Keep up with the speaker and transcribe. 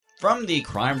From the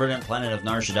crime-ridden planet of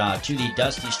Nar Shaddaa to the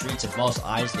dusty streets of Mos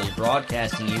Eisley,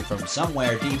 broadcasting you from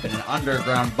somewhere deep in an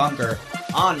underground bunker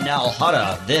on Nal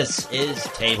Hutta, this is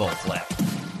Table Flip.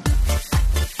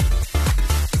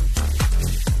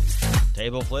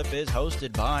 Table Flip is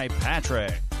hosted by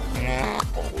Patrick,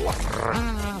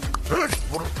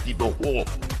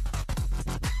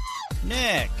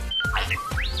 Nick,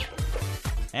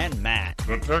 and Matt.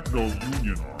 The Techno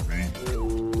Union Army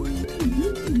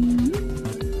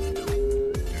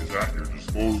is at your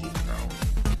disposal now.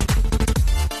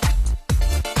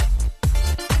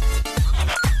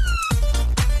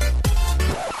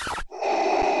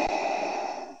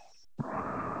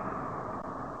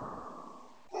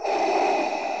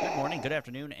 Good morning, good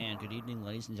afternoon, and good evening,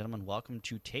 ladies and gentlemen. Welcome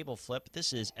to Table Flip.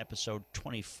 This is episode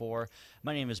 24.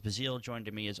 My name is Bazil. Joined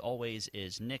to me, as always,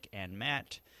 is Nick and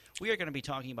Matt. We are going to be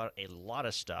talking about a lot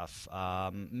of stuff,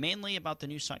 mainly about the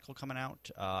new cycle coming out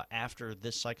after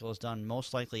this cycle is done,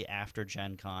 most likely after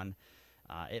Gen Con.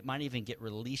 It might even get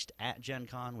released at Gen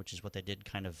Con, which is what they did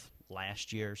kind of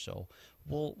last year, so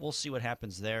we'll see what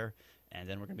happens there. And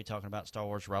then we're going to be talking about Star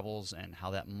Wars Rebels and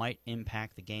how that might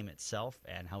impact the game itself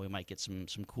and how we might get some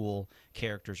cool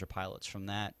characters or pilots from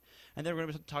that. And then we're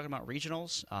going to be talking about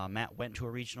regionals. Matt went to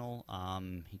a regional.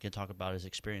 He can talk about his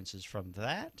experiences from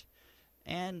that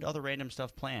and other random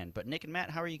stuff planned. But Nick and Matt,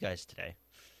 how are you guys today?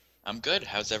 I'm good.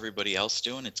 How's everybody else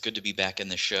doing? It's good to be back in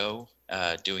the show,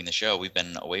 doing the show. We've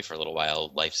been away for a little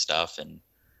while, life stuff and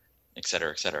et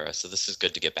cetera, et cetera. So this is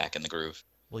good to get back in the groove.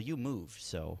 Well, you moved,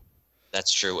 so...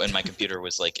 That's true, and my computer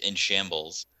was like in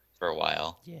shambles for a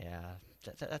while. Yeah,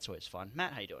 that's always fun.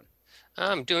 Matt, how you doing?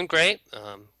 I'm doing great.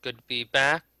 Good to be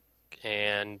back,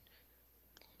 and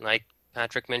like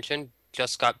Patrick mentioned,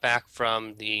 just got back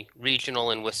from the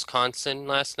regional in Wisconsin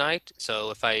last night. So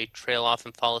if I trail off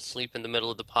and fall asleep in the middle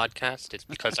of the podcast, it's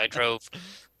because I drove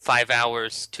 5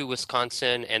 hours to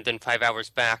Wisconsin and then 5 hours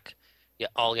back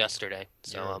all yesterday.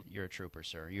 So you're a trooper,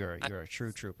 sir. You're a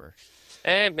true trooper.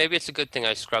 And maybe it's a good thing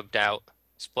I scrubbed out.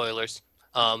 Spoilers.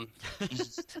 And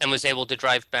was able to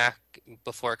drive back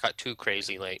before it got too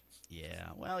crazy late. Yeah,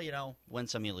 well, you know, win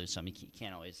some, you lose some. You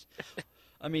can't always.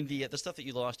 I mean, the stuff that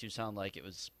you lost, you sound like it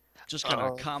was just kind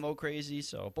of combo crazy.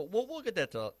 So, but we'll get that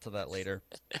to that later.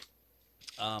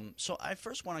 So I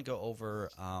first want to go over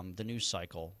the news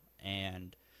cycle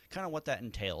and kind of what that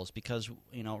entails, because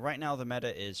you know right now the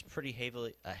meta is pretty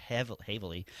heavily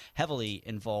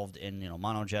involved in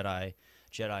mono Jedi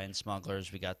and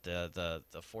smugglers. We got the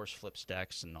force flip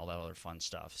stacks and all that other fun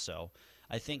stuff. So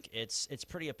I think it's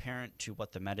pretty apparent to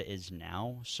what the meta is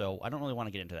now. So I don't really want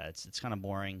to get into that. It's kind of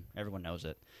boring. Everyone knows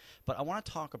it. But I want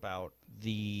to talk about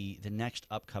the next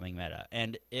upcoming meta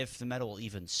and if the meta will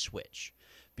even switch,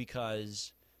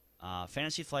 because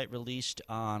Fantasy Flight released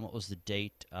on, what was the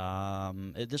date?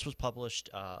 This was published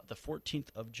the 14th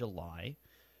of July,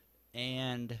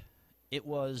 and it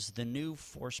was the new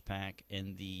Force Pack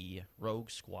in the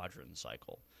Rogue Squadron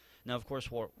cycle. Now, of course,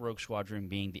 Rogue Squadron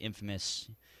being the infamous,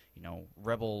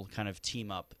 Rebel kind of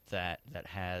team-up that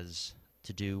has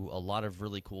to do a lot of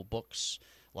really cool books,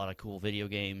 a lot of cool video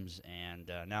games,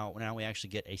 and now we actually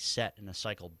get a set in a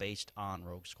cycle based on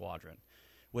Rogue Squadron,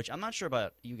 which I'm not sure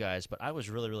about you guys, but I was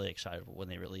really, really excited when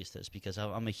they released this because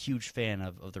I'm a huge fan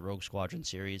of the Rogue Squadron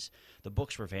series. The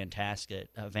books were fantastic.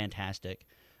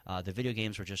 The video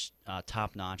games were just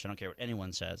top-notch. I don't care what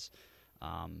anyone says.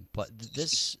 But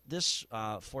this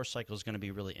Force cycle is going to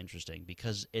be really interesting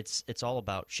because it's all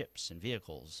about ships and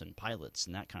vehicles and pilots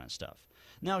and that kind of stuff.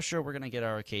 Now, sure, we're going to get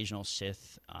our occasional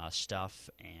Sith stuff,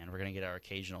 and we're going to get our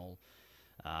occasional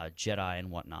Jedi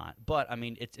and whatnot. But, I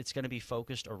mean, it's going to be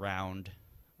focused around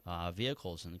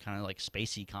vehicles and kind of like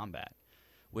spacey combat,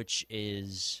 which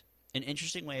is an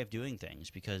interesting way of doing things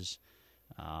because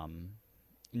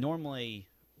normally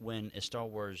when a Star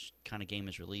Wars kind of game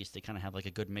is released, they kind of have like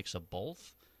a good mix of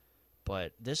both.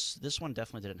 But this one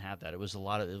definitely didn't have that. It was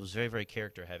very, very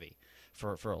character heavy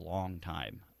for a long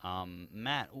time.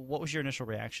 Matt, what was your initial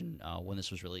reaction when this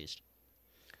was released?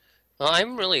 Well,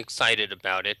 I'm really excited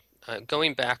about it.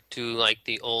 Going back to like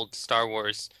the old Star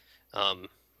Wars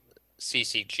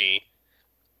CCG,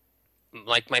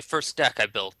 like my first deck I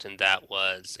built, and that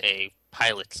was a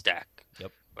pilot's deck.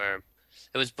 Yep. Where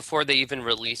it was before they even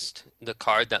released the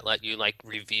card that let you like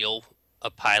reveal a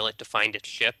pilot to find its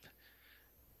ship,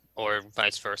 or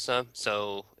vice versa.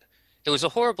 So it was a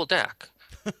horrible deck.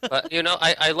 But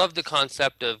I love the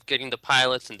concept of getting the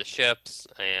pilots and the ships,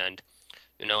 and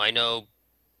I know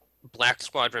Black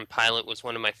Squadron Pilot was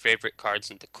one of my favorite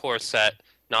cards in the core set.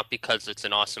 Not because it's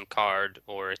an awesome card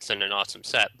or it's in an awesome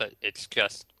set, but it's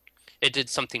just it did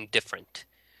something different.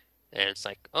 And it's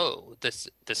like, oh, this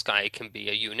guy can be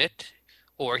a unit,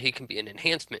 or he can be an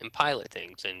enhancement and pilot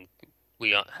things. And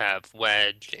we have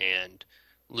Wedge and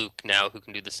Luke now who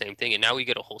can do the same thing. And now we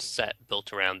get a whole set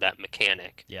built around that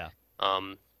mechanic. Yeah.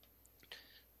 Um,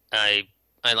 I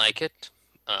I like it.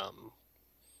 Um,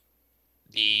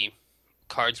 the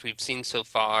cards we've seen so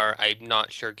far, I'm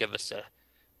not sure give us a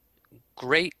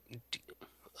great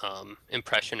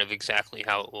impression of exactly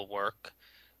how it will work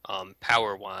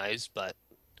power wise, but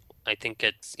I think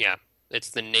it's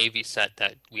the Navy set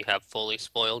that we have fully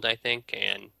spoiled, I think,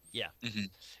 and Yeah. Hmm.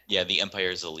 Yeah, the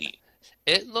Empire's Elite.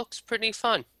 it looks pretty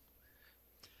fun.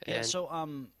 Yeah. And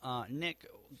So, Nick,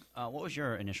 what was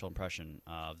your initial impression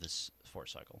of this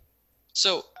Force cycle?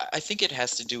 So I think it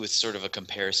has to do with sort of a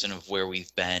comparison of where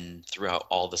we've been throughout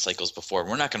all the cycles before.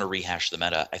 We're not going to rehash the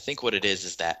meta. I think what it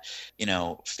is that,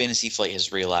 Fantasy Flight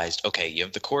has realized, okay, you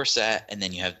have the core set and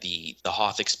then you have the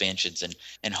Hoth expansions,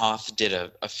 and Hoth did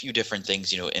a few different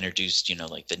things, introduced,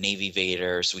 like the Navy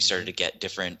Vader. So we started to get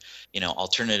different,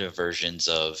 alternative versions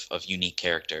of unique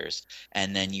characters.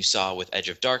 And then you saw with Edge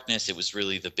of Darkness, it was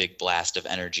really the big blast of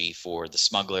energy for the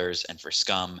smugglers and for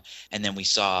Scum. And then we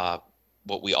saw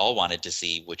what we all wanted to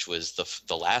see, which was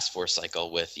the last Force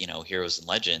cycle with Heroes and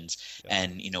Legends, Yeah.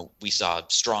 and we saw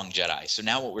strong Jedi. So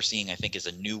now what we're seeing, I think, is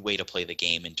a new way to play the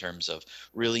game in terms of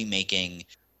really making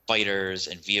fighters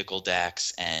and vehicle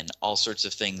decks and all sorts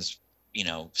of things,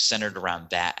 centered around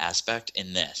that aspect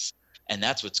in this. And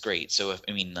that's what's great. So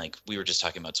like we were just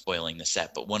talking about spoiling the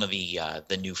set, but one of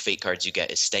the new fate cards you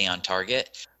get is Stay on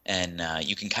Target, and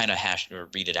you can kind of hash or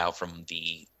read it out from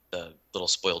the little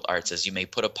spoiled art. Says you may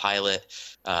put a pilot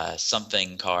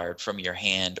something card from your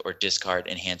hand or discard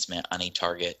enhancement on a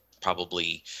target,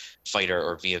 probably fighter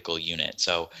or vehicle unit.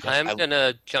 So I'm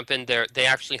gonna jump in there. They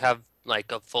actually have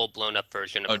like a full blown up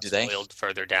version of Oh, it do they? spoiled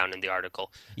further down in the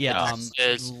article. Yeah.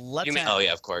 Is Let's you may- Oh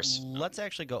yeah, of course. let's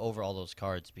actually go over all those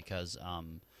cards because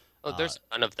there's a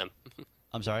ton of them.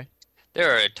 I'm sorry.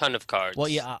 There are a ton of cards. Well,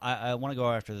 yeah, I want to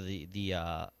go after the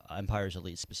Empire's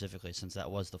Elite specifically since that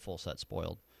was the full set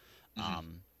spoiled.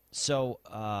 So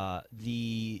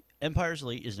the Empire's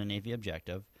Elite is a Navy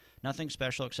objective. Nothing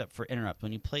special except for interrupt.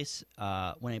 When you place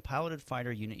when a piloted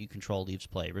fighter unit you control leaves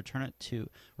play, return it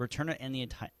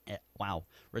and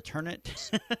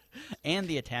and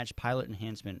the attached pilot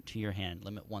enhancement to your hand.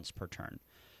 Limit once per turn.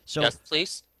 So Yes,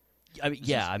 please. I mean,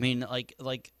 yeah, I mean,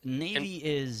 like Navy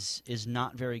is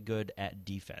not very good at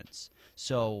defense.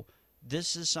 So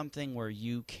this is something where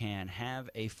you can have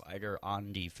a fighter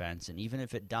on defense, and even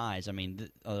if it dies, I mean,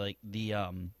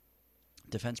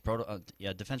 defense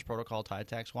protocol tie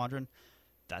attack squadron,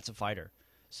 that's a fighter.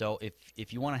 So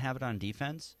if you want to have it on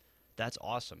defense, that's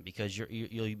awesome because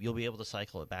you'll be able to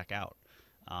cycle it back out.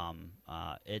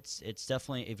 It's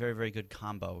definitely a very, very good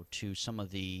combo to some of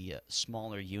the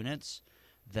smaller units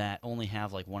that only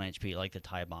have like 1 HP, like the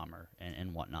TIE Bomber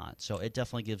and whatnot. So it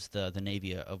definitely gives the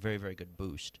Navy a very, very good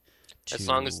boost. As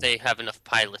long as they have enough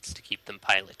pilots to keep them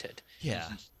piloted. Yeah.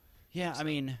 Yeah, I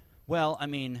mean,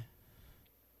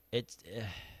 it's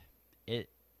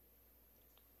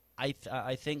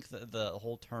I think the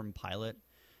whole term pilot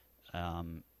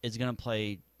is going to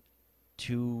play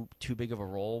too big of a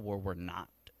role where we're not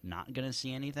going to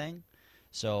see anything.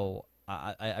 So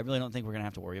I really don't think we're going to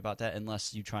have to worry about that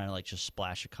unless you try to like just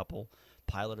splash a couple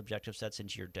pilot objective sets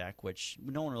into your deck, which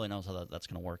no one really knows how that's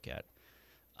going to work yet.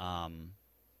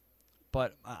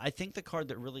 But I think the card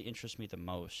that really interests me the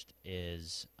most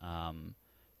is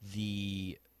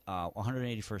the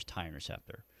 181st TIE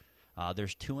Interceptor.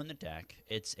 There's 2 in the deck.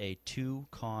 It's a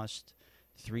 2-cost,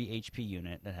 3 HP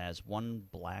unit that has 1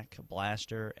 black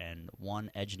blaster and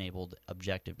 1 edge-enabled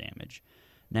objective damage.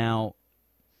 Now,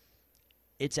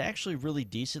 it's actually really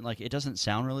decent. Like, it doesn't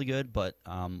sound really good, but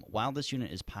while this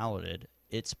unit is piloted,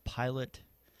 its pilot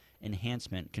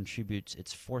enhancement contributes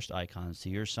its forced icons to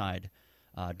your side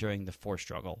during the force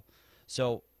struggle.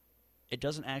 So it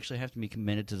doesn't actually have to be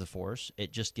committed to the force.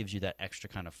 It just gives you that extra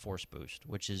kind of force boost,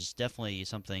 which is definitely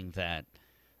something that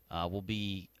will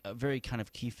be a very kind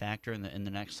of key factor in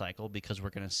the next cycle because we're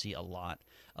going to see a lot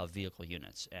of vehicle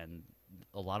units, and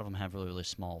a lot of them have really, really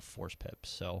small force pips.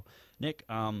 So, Nick,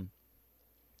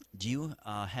 do you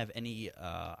have any,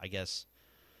 I guess,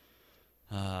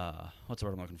 what's the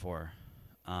word I'm looking for?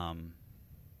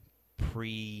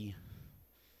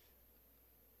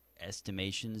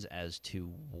 Estimations as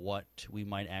to what we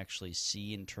might actually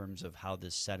see in terms of how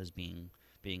this set is being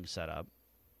set up?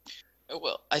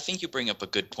 Well, I think you bring up a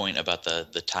good point about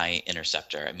the TIE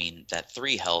Interceptor. I mean, that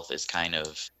 3 health is kind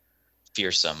of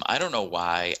fearsome. I don't know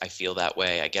why I feel that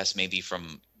way. I guess maybe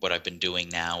from what I've been doing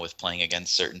now with playing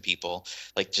against certain people,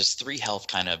 like just 3 health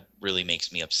kind of really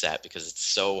makes me upset because it's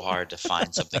so hard to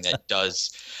find something that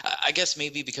does. I guess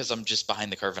maybe because I'm just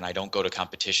behind the curve and I don't go to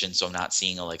competition, so I'm not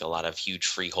seeing like a lot of huge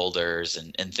free holders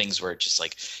and things where it's just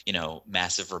like,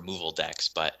 massive removal decks.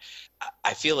 But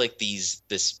I feel like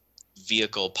this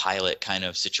vehicle pilot kind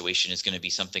of situation is going to be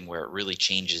something where it really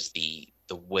changes the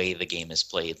way the game is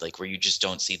played, like where you just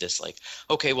don't see this like,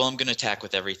 okay, well, I'm going to attack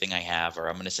with everything I have, or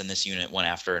I'm going to send this unit one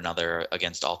after another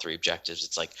against all 3 objectives.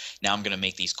 It's like now I'm going to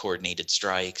make these coordinated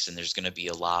strikes, and there's going to be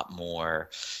a lot more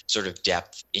sort of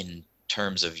depth in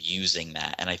terms of using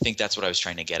that. And I think that's what I was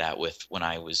trying to get at with when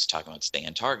I was talking about stay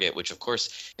on target, which of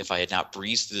course, if I had not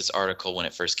breezed through this article when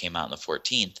it first came out on the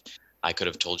 14th, I could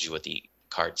have told you what the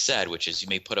card said, which is you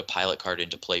may put a pilot card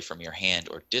into play from your hand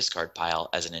or discard pile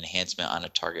as an enhancement on a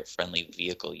target friendly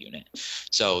vehicle unit.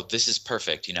 So this is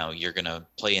perfect. You're going to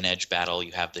play an edge battle,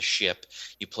 you have the ship,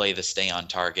 you play the stay on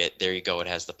target, there you go, it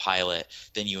has the pilot,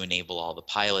 then you enable all the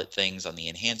pilot things on the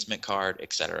enhancement card,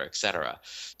 etc., etc.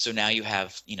 So now you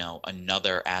have,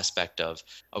 another aspect of,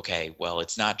 okay, well,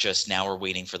 it's not just now we're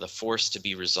waiting for the force to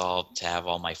be resolved to have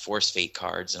all my force fate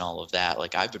cards and all of that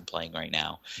like I've been playing right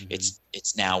now.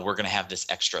 It's now we're going to have this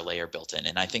extra layer built in.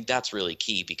 And I think that's really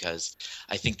key because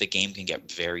I think the game can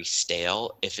get very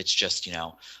stale if it's just,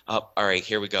 oh, all right,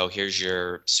 here we go. Here's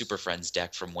your Super Friends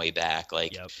deck from way back.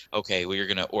 Like, Yep. okay, well, you're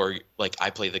going to, or like I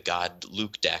play the God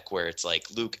Luke deck where it's like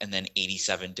Luke and then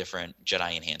 87 different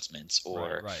Jedi enhancements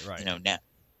or, Right. now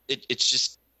it's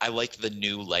just, I like the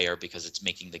new layer because it's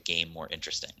making the game more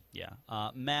interesting. Yeah.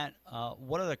 Matt,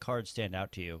 what other cards stand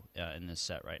out to you in this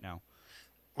set right now?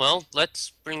 Well,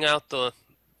 let's bring out the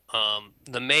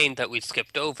main that we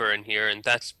skipped over in here, and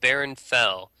that's Baron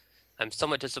Fell. I'm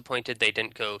somewhat disappointed they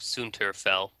didn't go Soontir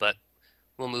Fell, but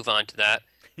we'll move on to that.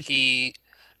 He,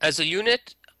 as a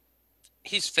unit,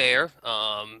 he's fair.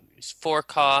 He's 4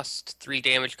 cost, 3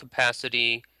 damage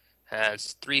capacity,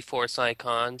 has 3 force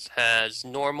icons, has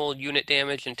normal unit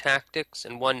damage and tactics,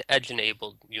 and 1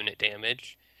 edge-enabled unit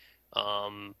damage.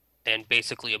 And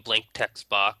basically a blank text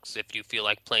box if you feel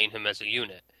like playing him as a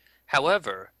unit.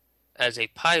 However, as a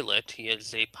pilot, he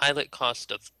has a pilot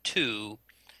cost of 2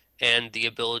 and the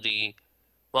ability,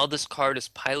 while this card is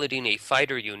piloting a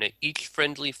fighter unit, each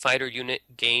friendly fighter unit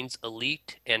gains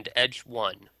elite and edge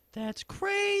 1. That's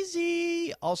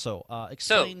crazy. Also, So,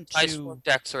 explain ice to form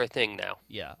decks are a thing now.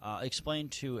 explain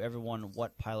to everyone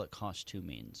what pilot cost 2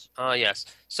 means. Yes.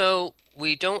 So,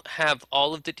 we don't have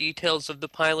all of the details of the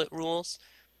pilot rules,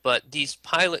 but these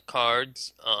pilot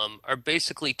cards are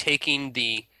basically taking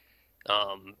the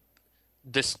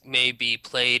this may be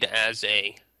played as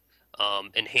a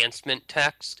enhancement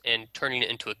text and turning it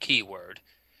into a keyword.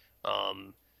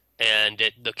 And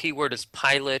the keyword is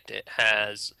pilot.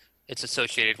 It's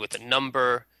associated with a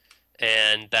number,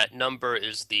 and that number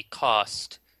is the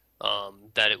cost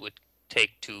that it would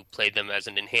take to play them as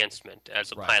an enhancement,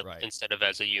 as a pilot instead of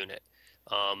as a unit.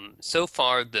 So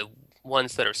far, the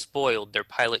ones that are spoiled, their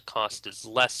pilot cost is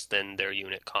less than their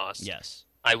unit cost. Yes.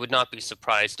 I would not be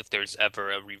surprised if there's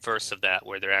ever a reverse of that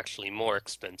where they're actually more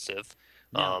expensive.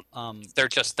 Now, They're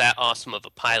just that awesome of a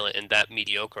pilot and that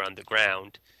mediocre on the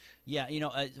ground. Yeah,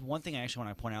 one thing I actually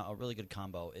want to point out, a really good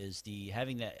combo, is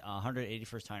having that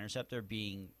 181st TIE Interceptor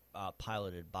being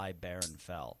piloted by Baron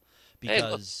Fell. Because,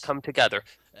 hey, look, come together.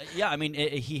 Yeah, I mean,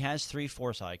 he has 3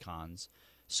 force icons,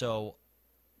 so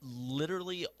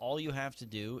literally all you have to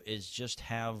do is just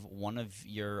have one of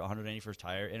your 181st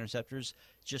TIE Interceptors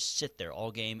just sit there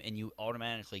all game, and you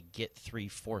automatically get 3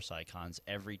 force icons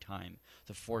every time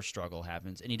the force struggle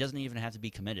happens, and he doesn't even have to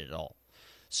be committed at all.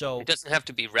 So it doesn't have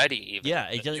to be ready even. Yeah,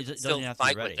 it doesn't have to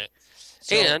be ready.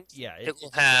 So, and it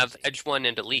will have Edge 1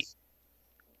 and Elite.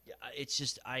 Yeah, it's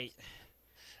just note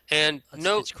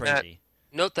it's crazy.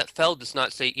 Note that Fell does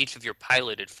not say each of your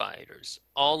piloted fighters.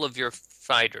 All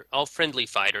friendly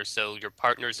fighters, so your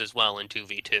partners as well in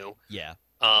 2v2. Yeah.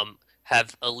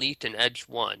 Have Elite and Edge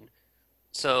 1.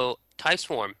 So TIE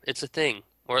Swarm, it's a thing,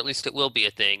 or at least it will be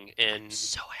a thing. And I'm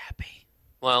so happy.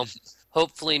 Well,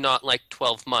 hopefully not like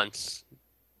 12 months.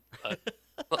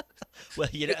 Well,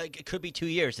 it could be 2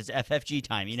 years. It's FFG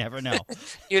time. You never know.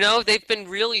 They've been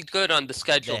really good on the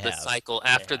schedule this cycle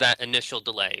after that initial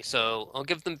delay. So I'll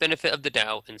give them benefit of the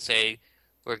doubt and say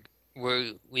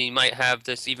we might have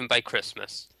this even by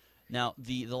Christmas. Now,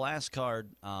 the last card,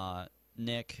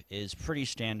 Nick, is pretty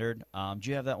standard. Do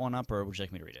you have that one up, or would you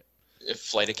like me to read it?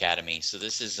 Flight Academy. So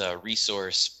this is a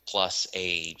resource plus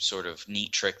a sort of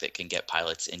neat trick that can get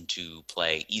pilots into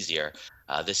play easier.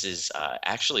 This is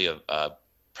actually a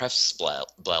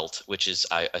Prefsbelt, which is,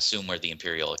 I assume, where the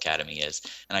Imperial Academy is.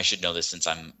 And I should know this since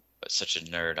I'm such a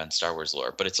nerd on Star Wars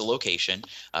lore. But it's a location.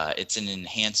 It's an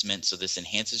enhancement, so this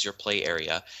enhances your play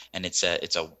area, and it's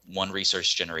a one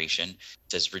resource generation. It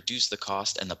says reduce the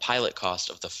cost and the pilot cost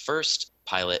of the first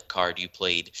pilot card you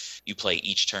play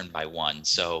each turn by one.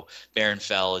 So Baron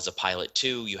Fell is a pilot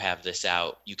 2. You have this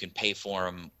out. You can pay for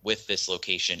him with this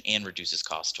location and reduce his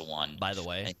cost to 1. By the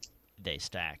way, And they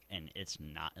stack, and it's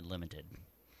not unlimited.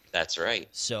 that's right.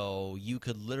 So you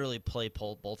could literally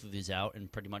pull both of these out and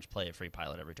pretty much play a free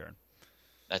pilot every turn,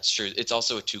 That's true. It's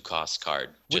also a 2-cost card,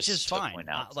 which just is to fine. point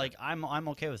out. I'm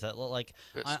okay with that. Like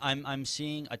Yes. I'm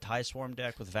seeing a TIE Swarm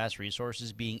deck with vast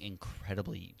resources being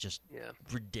incredibly just Yeah.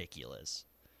 ridiculous.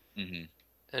 Mhm.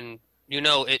 And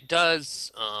it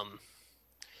does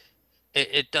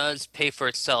it does pay for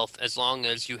itself as long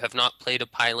as you have not played a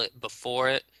pilot before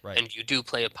it, Right. and you do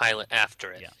play a pilot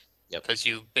after it. Yeah. Yep. Because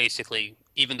you basically,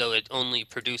 even though it only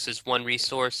produces one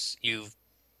resource,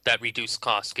 that reduced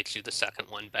cost gets you the second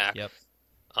one back. Yep.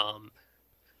 Um,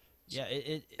 Yeah.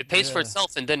 it pays for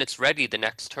itself, and then it's ready the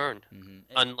next turn. Mhm.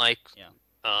 Unlike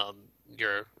Yeah.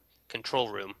 your control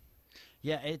room.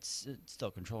 Yeah, it's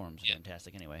still control rooms are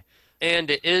fantastic anyway. And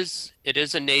it is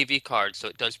a Navy card, so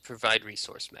it does provide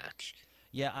resource match.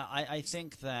 Yeah, I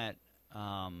think that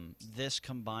this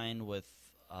combined with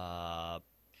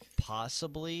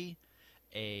possibly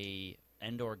a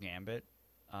Endor Gambit,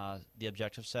 the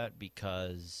objective set,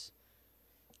 because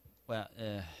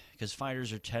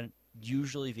fighters are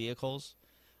usually vehicles.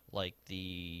 Like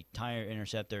the TIE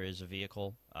Interceptor is a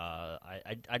vehicle.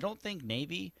 I don't think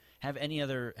Navy have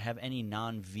any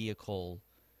non-vehicle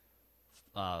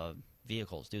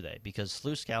vehicles, do they? Because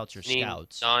Sleuth Scouts are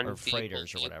scouts or Non-vehicle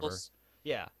freighters or whatever. vehicles?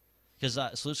 Yeah, because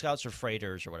Sleuth Scouts are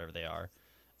freighters or whatever they are.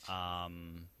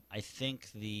 I think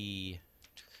I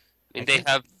mean, they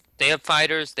have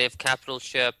fighters, they have capital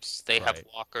ships, they have Right.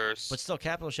 walkers. but still,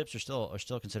 capital ships are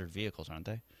still considered vehicles, aren't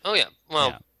they? Oh yeah,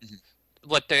 well, Yeah.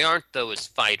 what they aren't though is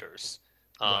fighters.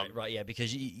 Right, yeah,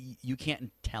 because you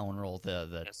can't tell and roll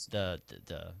the Yes.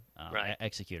 Right.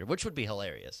 executor, which would be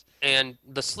hilarious. And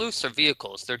the sleuths are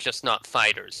vehicles; they're just not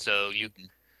fighters. So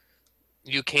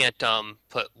you can't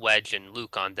put Wedge and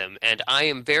Luke on them, and I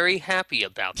am very happy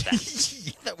about that.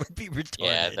 That would be retarded.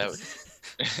 Yeah, that would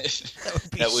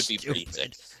that would be pretty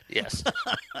stupid. sick. Yes,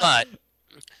 but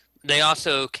they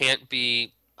also can't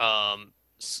be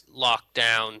locked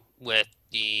down with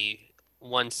the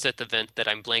one Sith event that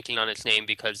I'm blanking on its name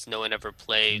because no one ever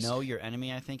plays. Know your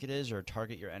enemy, I think it is, or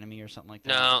target your enemy, or something like that.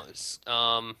 No,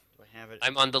 Do I have it?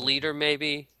 I'm on the leader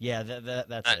maybe. Yeah,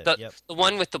 that's it. The, Yep. the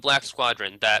one with the Black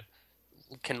Squadron that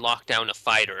can lock down a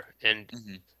fighter. And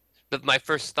Mhm. my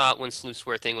first thought when sleuths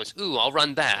were a thing was, ooh, I'll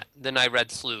run that. Then I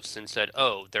read sleuths and said,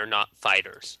 oh, they're not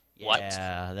fighters. What?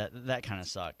 Yeah, that kind of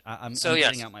sucked. I'm So, yes.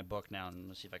 getting out my book now and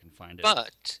let's see if I can find it.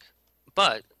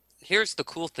 But here's the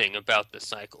cool thing about this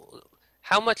cycle.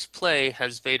 How much play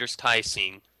has Vader's tie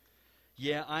seen?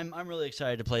 Yeah, I'm really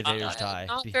excited to play Vader's tie.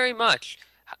 Not very much.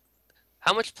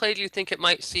 How much play do you think it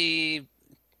might see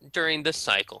during this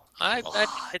cycle? I bet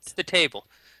it's the table.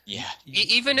 Yeah.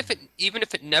 Even if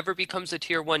it never becomes a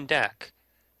tier 1 deck,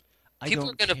 I people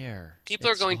don't are gonna- care. people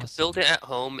are It's going to build awesome. it at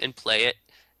home and play it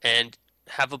and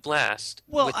have a blast.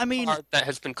 Well, with I mean- a card that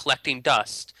has been collecting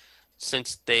dust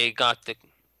since they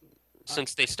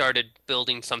started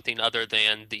building something other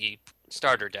than the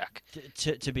starter deck.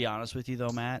 To be honest with you, though,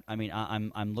 Matt, I mean,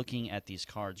 I'm looking at these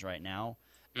cards right now,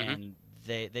 Mhm. and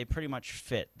they pretty much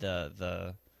fit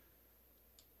the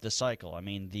cycle. I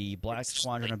mean, the Black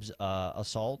Squadron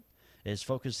Assault is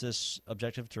focus this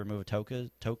objective to remove a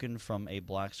token from a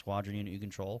Black Squadron unit you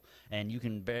control, and you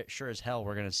can sure as hell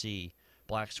we're going to see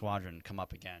Black Squadron come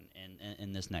up again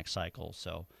in this next cycle.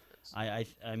 So, I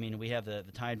mean, we have the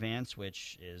TIE Advance,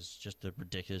 which is just a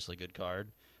ridiculously good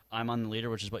card. I'm on the leader,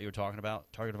 which is what you were talking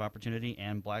about, Target of Opportunity,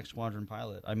 and Black Squadron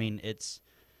Pilot. I mean,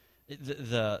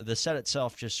 the set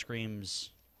itself just screams,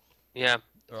 Yeah.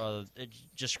 it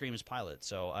just screams pilot.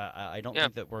 So I don't Yeah.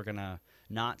 think that we're gonna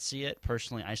not see it.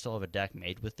 Personally, I still have a deck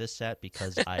made with this set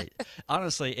because I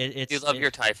honestly it's You love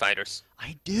your TIE fighters.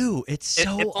 I do. It's If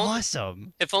so only-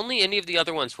 awesome. If only any of the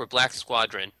other ones were Black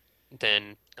Squadron,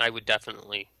 then I would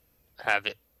definitely have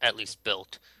it at least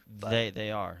built.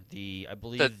 They are I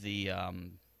believe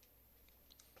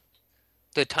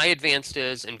The TIE Advanced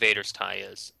is and Vader's TIE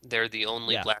is. They're the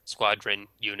only Yeah. Black Squadron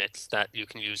units that you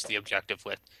can use the objective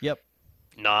with. Yep.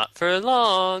 Not for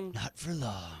long. Not for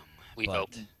long. We but, hope.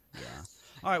 Yeah.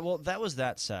 All right. Well, that was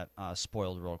that set.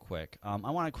 Spoiled real quick. I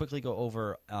want to quickly go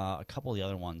over a couple of the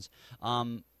other ones.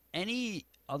 Any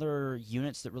other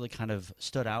units that really kind of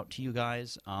stood out to you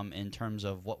guys in terms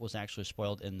of what was actually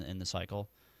spoiled in the cycle?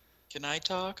 Can I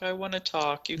talk? I want to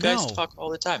talk. You guys No. talk all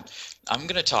the time. I'm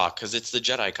gonna talk because it's the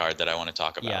Jedi card that I want to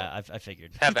talk about. Yeah, I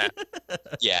figured. Have at.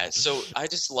 Yeah, so I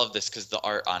just love this because the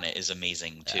art on it is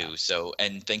amazing too. Yeah. So,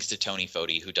 and thanks to Tony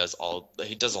Foti who does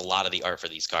a lot of the art for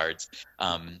these cards,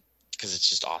 because it's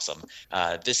just awesome.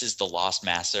 This is the Lost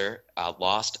Master.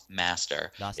 Lost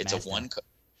Master. It's Master. a one.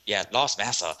 Yeah, Lost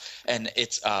Massa, and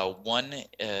it's one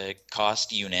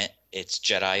cost unit. It's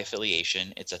Jedi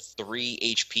affiliation. It's a 3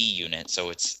 HP unit, so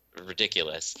it's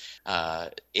ridiculous.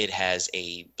 It has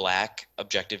a black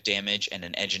objective damage and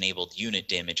an edge-enabled unit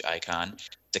damage icon.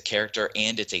 The character,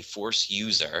 and it's a Force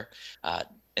user.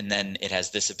 And then it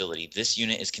has this ability. This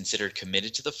unit is considered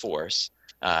committed to the Force,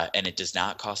 and it does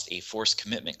not cost a Force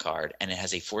commitment card, and it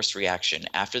has a Force reaction.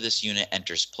 After this unit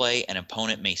enters play, an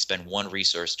opponent may spend 1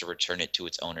 resource to return it to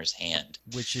its owner's hand.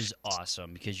 Which is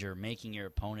awesome because you're making your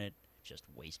opponent just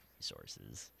waste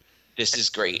resources. This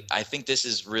is great. I think this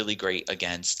is really great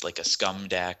against like a Scum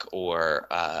deck or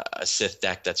a Sith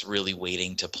deck that's really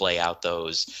waiting to play out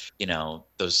those,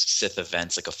 those Sith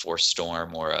events like a Force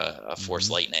Storm or a Force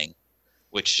Lightning,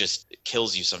 which just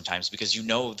kills you sometimes because you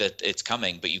know that it's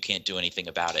coming, but you can't do anything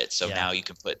about it. So now you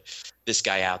can put this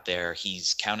guy out there.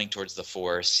 He's counting towards the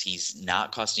Force. He's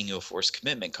not costing you a Force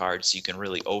commitment card, so you can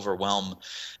really overwhelm,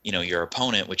 your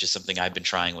opponent, which is something I've been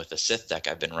trying with the Sith deck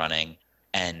I've been running,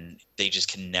 and they just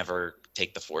can never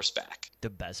take the Force back. The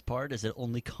best part is it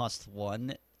only costs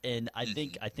 1, and I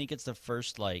think it's the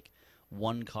first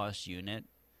 1 cost unit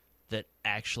that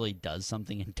actually does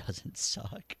something and doesn't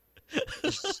suck.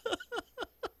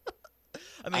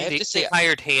 I mean, I have to say,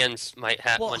 hired hands might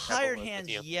have. well, hired hands,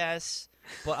 yes,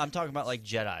 but I'm talking about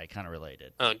Jedi kind of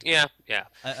related. Oh yeah.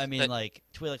 I mean,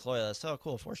 Twi'lek Loyalist. Oh,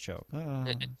 cool, Force choke.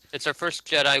 It's our first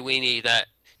Jedi weenie that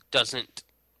doesn't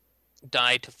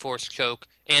die to Force choke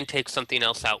and take something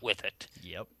else out with it.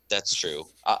 Yep, that's true.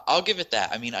 I'll give it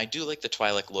that. I mean, I do like the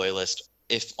Twi'lek Loyalist,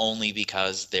 if only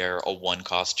because they're a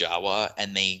 1-cost Jawa,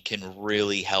 and they can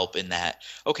really help in that,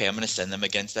 okay, I'm going to send them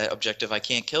against that objective I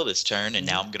can't kill this turn, and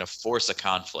now I'm going to force a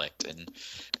conflict. And,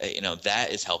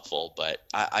 that is helpful, but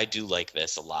I do like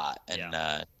this a lot,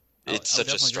 and it's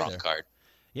such a strong card.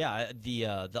 Yeah,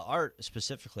 the art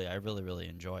specifically, I really, really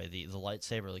enjoy. The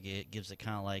lightsaber gives it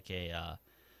kind of like a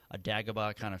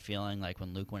Dagobah kind of feeling, like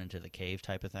when Luke went into the cave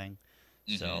type of thing.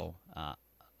 So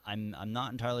I'm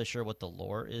not entirely sure what the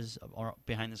lore is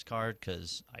behind this card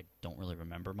because I don't really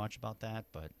remember much about that.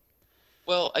 But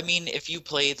well, I mean, if you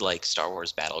played like Star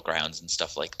Wars Battlegrounds and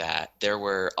stuff like that, there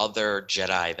were other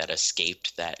Jedi that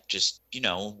escaped that just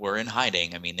were in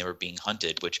hiding. I mean, they were being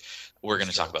hunted, which we're going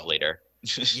to talk about later.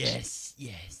 Yes.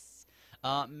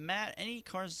 Matt, any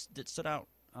cards that stood out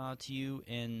to you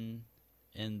in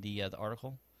the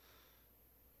article?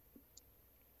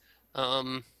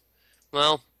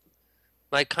 Well,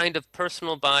 my kind of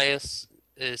personal bias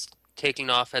is taking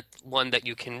off at one that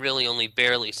you can really only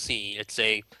barely see. It's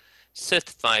a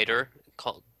Sith fighter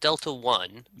called Delta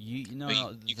One. You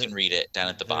can read it down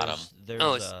at the bottom.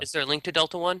 Is there a link to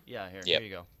Delta One? Yeah, here you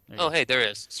go. Hey, there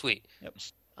is. Sweet. Yep.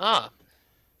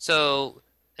 So,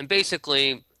 and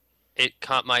basically, it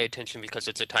caught my attention because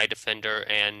it's a TIE Defender,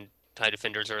 and TIE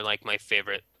Defenders are like my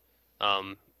favorite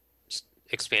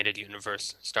expanded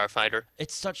universe starfighter.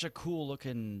 It's such a cool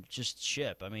looking just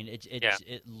ship. I mean,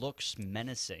 it looks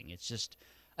menacing. It's just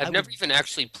I've never even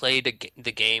actually played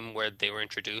the game where they were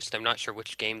introduced. I'm not sure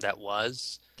which game that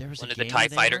was. There was one a of the game TIE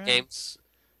they Fighter were in? games.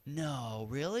 No,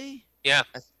 really? Yeah,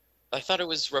 I thought it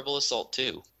was Rebel Assault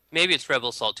 2. maybe it's Rebel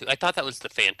Assault 2. I thought that was the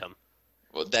Phantom.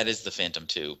 Well, that is the Phantom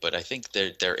 2, but I think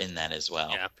they're in that as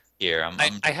well. Yeah. Here,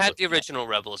 I had the original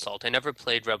Rebel Assault. I never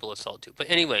played Rebel Assault 2.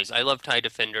 But anyways, I love TIE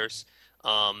Defenders.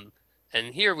 And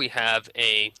here we have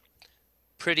a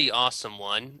pretty awesome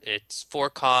one. It's 4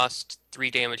 cost,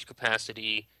 3 damage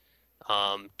capacity,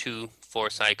 2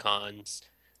 Force icons.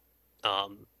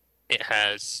 It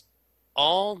has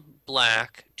all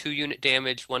black, 2 unit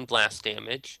damage, 1 blast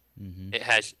damage. Mm-hmm. It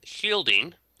has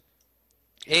shielding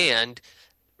and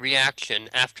reaction.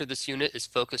 After this unit is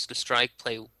focused to strike,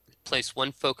 place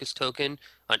 1 focus token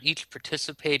on each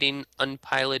participating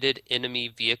unpiloted enemy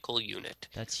vehicle unit.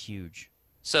 That's huge.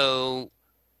 So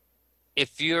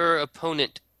if your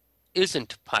opponent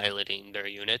isn't piloting their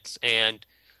units and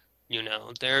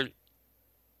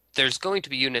there's going to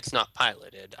be units not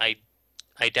piloted, I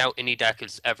doubt any deck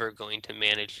is ever going to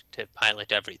manage to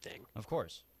pilot everything. Of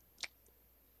course.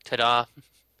 Ta-da.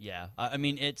 Yeah. I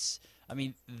mean,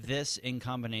 this in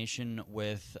combination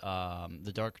with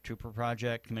the Dark Trooper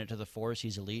project, committed to the Force,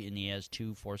 he's elite and he has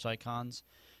 2 Force icons.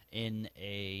 in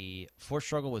a force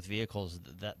struggle with vehicles,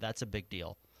 that's a big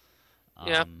deal.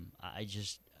 Yeah. I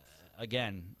just,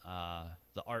 again,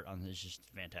 the art on this is just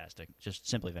fantastic, just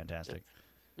simply fantastic.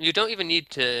 You don't even need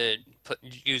to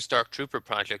use Dark Trooper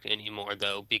Project anymore,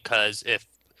 though, because if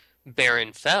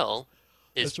Baron Fell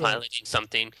is That's right. piloting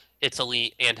something, it's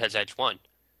elite and has Edge 1,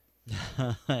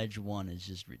 Edge 1 is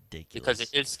just ridiculous. because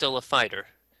it is still a fighter.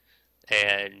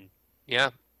 And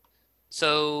yeah,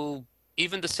 so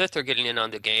even the Sith are getting in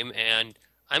on the game, and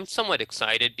I'm somewhat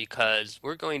excited because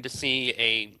we're going to see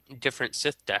a different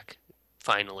Sith deck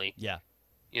finally. Yeah.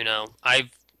 You know,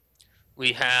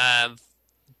 we have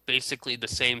basically the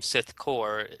same Sith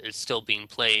core is still being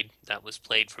played that was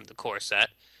played from the core set,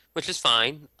 which is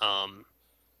fine. I'm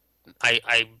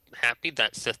happy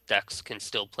that Sith decks can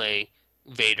still play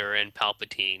Vader and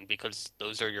Palpatine because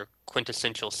those are your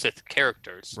quintessential Sith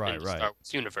characters Right, in the right. Star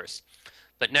Wars universe.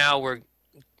 But now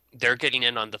they're getting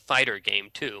in on the fighter game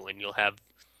too, and you'll have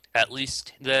at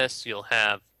least this, you'll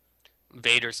have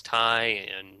Vader's tie,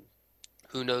 and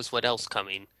who knows what else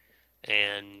coming.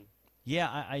 And Yeah,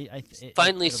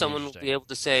 finally it'll be someone will interesting. be able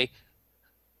to say,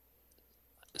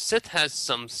 Sith has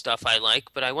some stuff I like,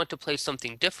 but I want to play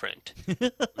something different.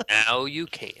 Now you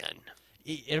can.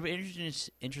 It'll be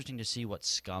interesting to see what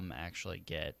Scum actually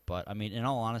get. But I mean, in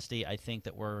all honesty, I think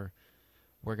that we're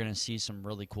going to see some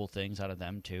really cool things out of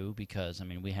them too. Because I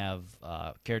mean, we have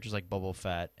characters like Boba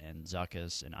Fett and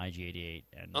Zuckuss and IG-88,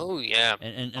 and Oh yeah,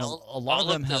 and all, a lot of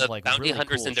all them the have like bounty really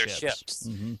hunters cool in their ships. ships.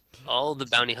 All the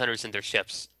bounty hunters in their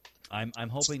ships. I'm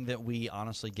hoping that we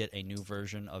honestly get a new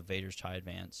version of Vader's TIE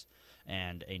Advance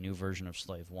and a new version of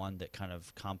Slave One that kind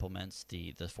of complements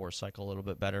the Force cycle a little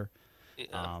bit better.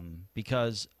 Yeah.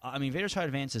 Because I mean, Vader's TIE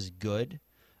Advance is good.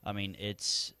 I mean,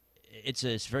 it's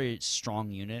a very strong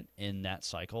unit in that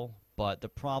cycle. But the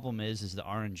problem is the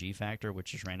RNG factor,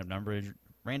 which is random number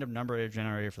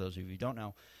generator. For those of you who don't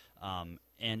know,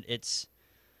 and it's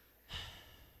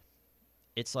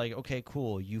like, okay,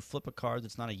 cool. You flip a card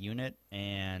that's not a unit,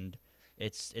 and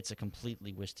it's a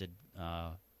completely wasted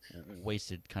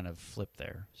kind of flip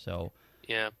there. So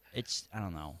Yeah. it's, I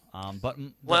don't know. But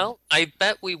Well, I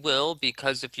bet we will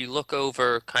because if you look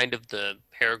over kind of the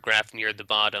paragraph near the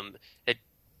bottom, it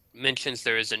mentions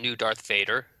there is a new Darth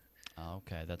Vader.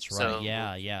 Okay, that's right. So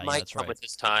Yeah, might that's come right. with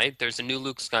his tie. There's a new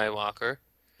Luke Skywalker.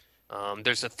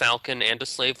 There's a Falcon and a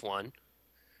Slave One.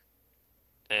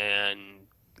 And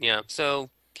yeah, so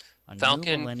A Falcon,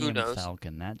 new who Millennium knows?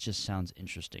 Falcon. That just sounds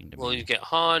interesting to Will me. we get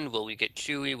Han? Will we get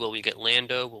Chewie? Will we get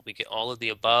Lando? Will we get all of the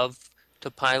above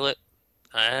to pilot?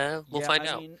 We'll find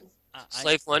out.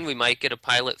 Slave One, we might get a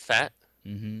pilot Fett.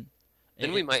 Mm-hmm.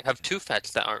 Then we might have two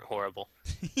Fets that aren't horrible.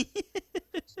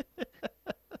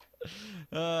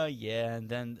 Yeah, and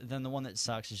then the one that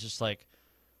sucks is just like,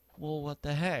 well, what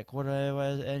the heck? What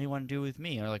does anyone do with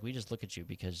me? Or like, we just look at you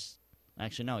because,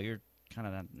 actually, no, you're kind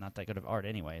of not that good of art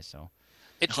anyway. So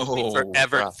It took me Oh,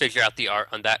 forever to rough. figure out the art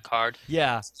on that card.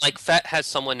 yeah, Like Fett has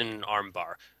someone in an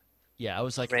armbar. yeah, I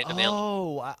was like, Random alien.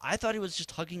 oh, I thought he was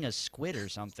just hugging a squid or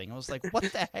something. I was like, what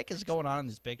the heck is going on in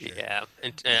this picture? Yeah,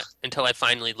 until I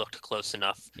finally looked close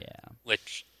enough. Yeah.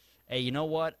 Which, Hey, you know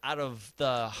what? Out of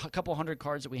the couple hundred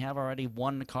cards that we have already,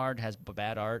 one card has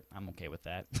bad art. I'm okay with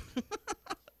that.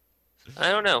 I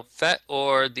don't know, Fett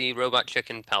or the Robot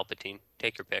Chicken Palpatine.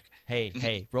 Take your pick.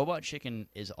 Hey, Robot Chicken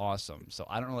is awesome, so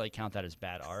I don't really count that as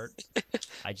bad art.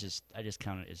 I just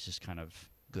count it as just kind of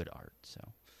good art. So,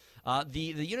 the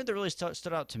unit that really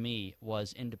stood out to me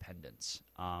was Independence,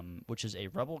 which is a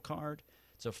Rebel card.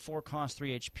 It's a 4-cost,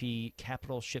 3 HP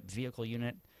capital ship vehicle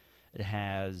unit. It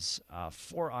has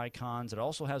 4 icons. It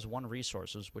also has 1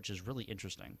 resources, which is really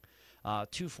interesting.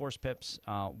 2 force pips,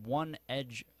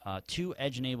 2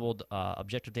 edge-enabled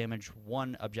objective damage,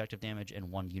 1 objective damage, and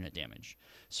 1 unit damage.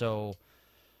 So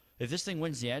if this thing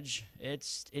wins the edge,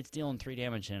 it's dealing 3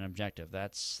 damage in an objective.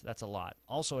 That's a lot.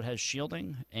 Also, it has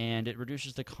shielding, and it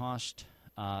reduces the cost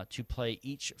to play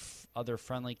each other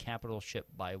friendly capital ship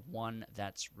by 1.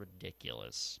 That's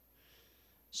ridiculous.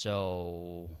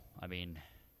 So, I mean,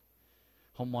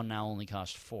 Home 1 now only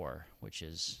costs 4, which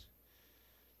is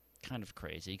kind of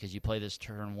crazy because you play this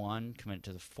turn 1, commit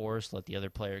to the force, let the other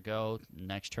player go.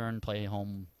 Next turn, play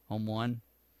home 1.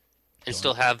 And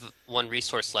still have 1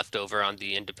 resource left over on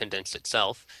the Independence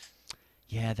itself.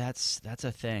 Yeah, that's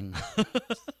a thing.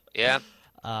 Yeah.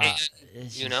 Uh, And,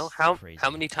 it's you know, just how crazy.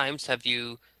 many times have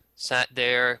you sat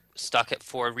there stuck at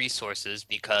 4 resources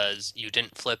because you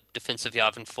didn't flip Defensive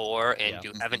Yavin 4 and Yeah.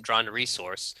 you haven't drawn a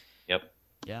resource? Yep.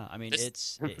 Yeah, I mean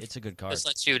This- it's a good card. This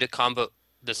lets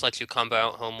you combo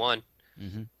out Home 1.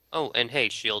 Mm-hmm. Oh, and hey,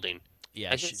 shielding.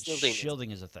 Yeah, I think shielding is-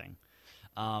 shielding is a thing.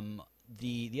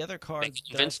 The other card Make it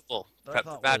that I invincible. that I Prep for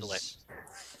thought battle it. was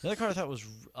the other card I thought was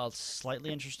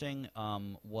slightly interesting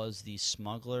was the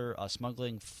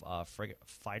smuggling frigate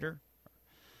fighter,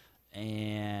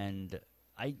 and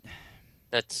I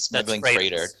That's Smuggling freighters.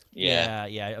 freighter. Yeah.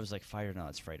 yeah I was like fighter, no,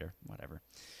 it's freighter, whatever.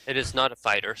 It is not a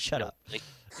fighter. Shut up. Like,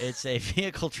 It's a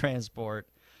vehicle transport.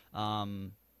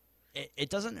 It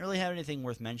doesn't really have anything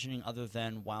worth mentioning other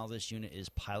than while this unit is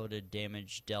piloted,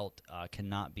 damage dealt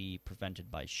cannot be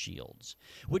prevented by shields,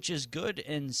 which is good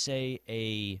in, say,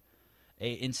 a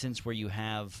instance where you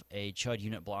have a Chud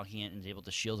unit blocking it and is able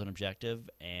to shield an objective,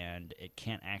 and it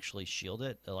can't actually shield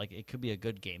it. Like, it could be a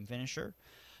good game finisher,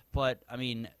 but I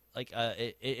mean, like,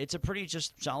 it's a pretty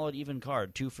just solid even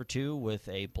card, 2 for 2 with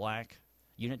a black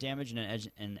unit damage and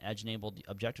an edge enabled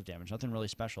objective damage. Nothing really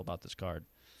special about this card.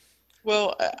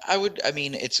 Well, I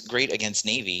mean, it's great against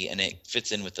Navy, and it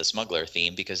fits in with the smuggler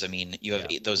theme because, I mean, you have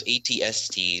those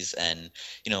ATSTs and,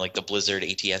 like the Blizzard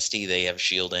ATST, they have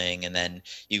shielding, and then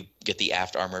you get the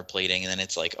aft armor plating, and then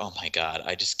it's like, oh my God,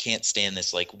 I just can't stand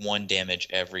this, like, 1 damage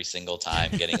every single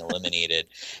time getting eliminated.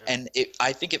 And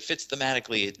I think it fits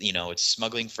thematically. It's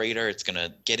smuggling freighter. It's going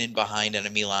to get in behind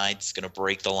enemy lines. It's going to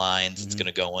break the lines. It's going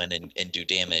to go in and do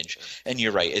damage. And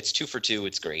you're right. It's 2 for 2.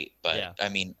 It's great. But, I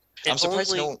mean, I'm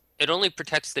surprised it only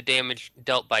protects the damage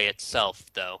dealt by itself,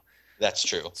 though. That's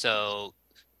true. So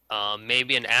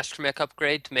maybe an astromech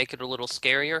upgrade to make it a little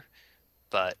scarier,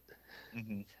 but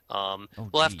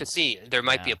we'll have to see. There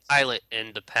might be a pilot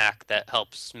in the pack that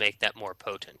helps make that more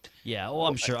potent. Yeah, well,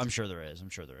 I'm sure there is.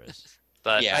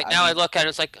 But right now I look at it,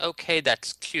 it's like, okay,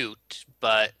 that's cute,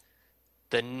 but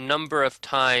the number of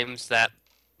times that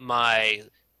my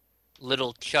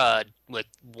little Chud with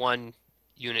 1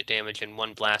 unit damage and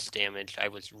 1 blast damage, I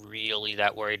was really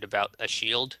that worried about a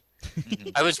shield.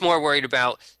 I was more worried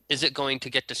about, is it going to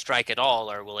get to strike at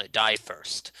all, or will it die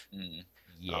first?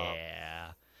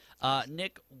 Yeah.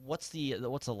 Nick, what's the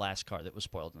last card that was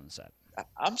spoiled in the set?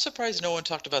 I'm surprised no one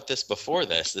talked about this before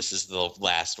this. This is the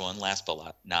last one, last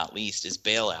but not least, is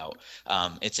Bailout.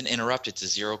 It's an interrupt. It's a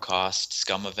 0-cost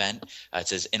scum event. It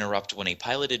says interrupt when a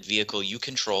piloted vehicle you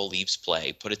control leaves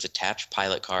play. Put its attached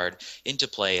pilot card into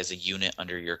play as a unit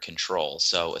under your control.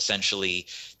 So essentially,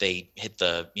 they hit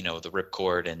the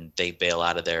ripcord and they bail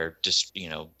out of their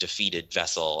defeated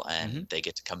vessel, and they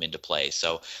get to come into play.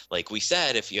 So like we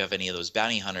said, if you have any of those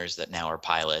bounty hunters that now are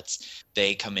pilots,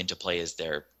 they come into play as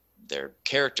their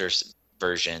character's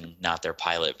version, not their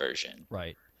pilot version.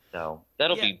 Right. So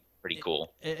that'll be pretty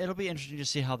cool. It'll be interesting to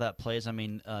see how that plays. I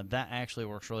mean, that actually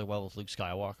works really well with Luke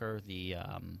Skywalker,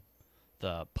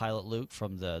 the pilot Luke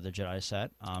from the Jedi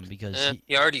set, because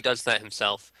he already does that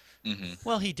himself.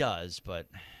 Well, he does, but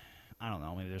I don't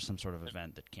know. Maybe there's some sort of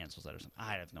event that cancels that or something.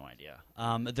 I have no idea.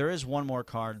 There is one more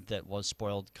card that was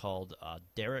spoiled called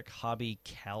Derek Hobby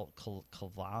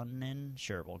Kalvanen.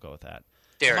 Sure, we'll go with that.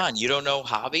 Derek. Come on, you don't know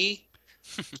Hobby?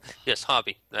 Yes,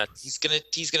 Hobby. He's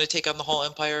gonna take on the whole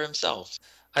Empire himself.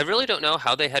 I really don't know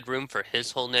how they had room for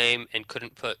his whole name and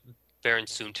couldn't put Baron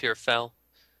Soontir.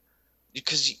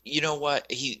 Because you know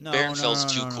what, Baron Fell's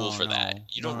too cool for that.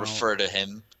 You don't refer to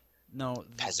him. No,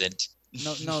 peasant.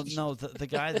 No. The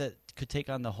guy that could take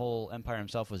on the whole Empire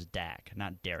himself was Dak,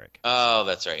 not Derek. Oh,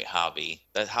 that's right, Hobby.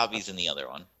 That Hobby's in the other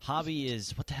one. Hobby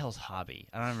is what the hell's Hobby?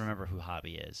 I don't even remember who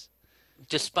Hobby is.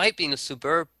 Despite being a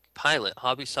superb pilot,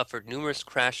 Hobby suffered numerous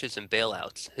crashes and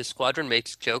bailouts. His squadron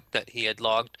mates joked that he had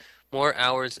logged more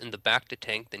hours in the back to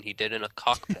tank than he did in a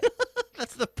cockpit.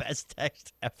 That's the best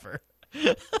text ever.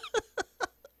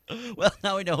 Well,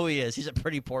 now we know who he is. He's a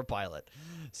pretty poor pilot.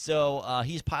 So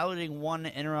he's piloting 1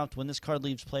 interrupt. When this card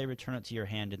leaves play, return it to your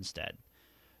hand instead.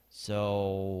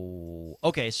 So,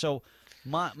 okay, so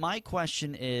my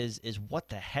question is what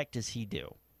the heck does he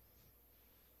do?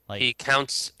 Like,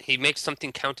 he makes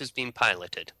something count as being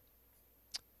piloted.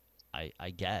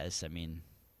 I guess. I mean,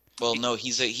 well, no,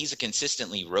 he's a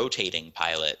consistently rotating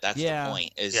pilot. That's the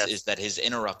point. Is that his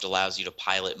interrupt allows you to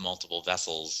pilot multiple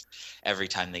vessels every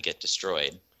time they get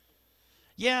destroyed.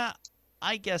 Yeah,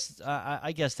 I guess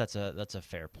that's a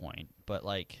fair point. But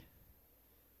like,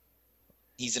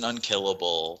 he's an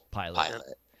unkillable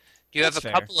pilot. You have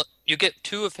you get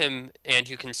 2 of him, and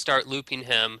you can start looping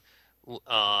him.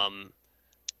 Put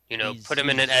him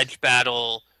in an edge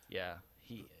battle. Yeah.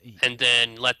 And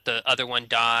then let the other one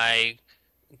die,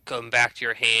 come back to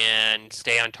your hand,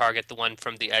 stay on target the one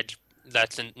from the edge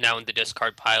that's now in the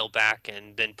discard pile back,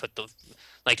 and then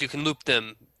you can loop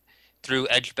them through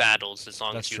edge battles as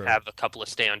long as you have a couple of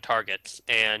stay on targets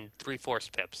and 3 force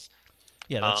pips.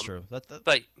 Yeah, that's true. But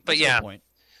yeah, a good point.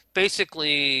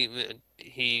 Basically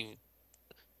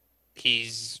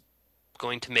he's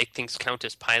going to make things count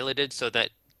as piloted so that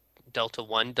Delta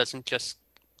One doesn't just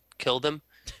kill them.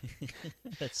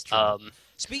 That's true. Um,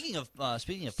 Speaking of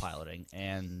piloting,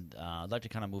 and I'd like to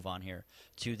kind of move on here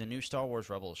to the new Star Wars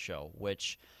Rebels show,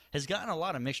 which has gotten a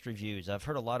lot of mixed reviews. I've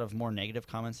heard a lot of more negative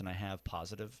comments than I have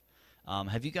positive.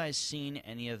 Have you guys seen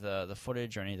any of the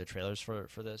footage or any of the trailers for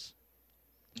this?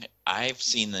 I've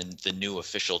seen the new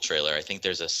official trailer. I think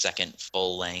there's a second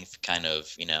full length kind of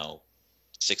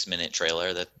 6-minute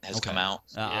trailer that has come out.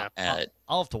 Yeah.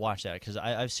 I'll have to watch that because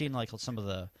I've seen like some of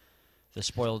the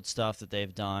spoiled stuff that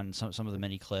they've done, some of the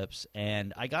mini clips,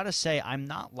 and I gotta say I'm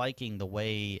not liking the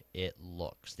way it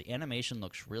looks. The animation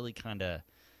looks really kind of.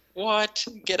 What?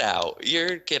 Get out!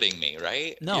 You're kidding me,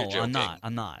 right? No, You're joking.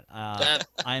 I'm not.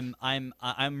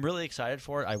 I'm really excited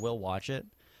for it. I will watch it,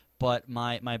 but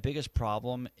my biggest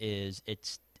problem is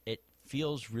it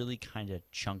feels really kind of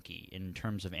chunky in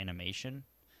terms of animation.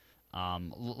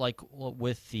 Like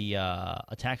with the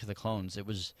Attack of the Clones, it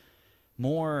was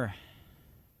more.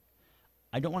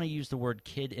 I don't want to use the word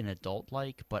kid and adult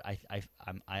like, but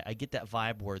I get that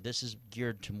vibe where this is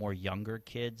geared to more younger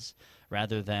kids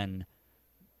rather than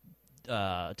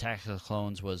Attack of the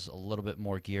Clones was a little bit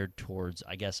more geared towards,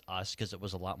 I guess, us because it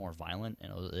was a lot more violent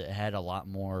and it had a lot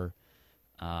more,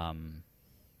 I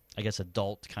guess,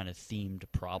 adult kind of themed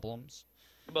problems.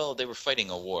 Well, they were fighting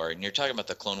a war, and you're talking about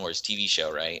the Clone Wars TV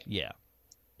show, right? Yeah.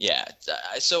 Yeah.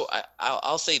 So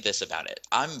I'll say this about it.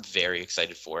 I'm very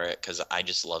excited for it because I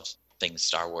just love things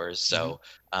Star Wars. So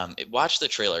watch the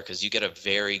trailer because you get a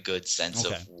very good sense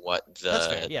of what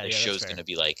the show's going to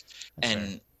be like. That's and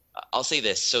fair. I'll say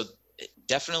this. So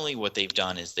definitely what they've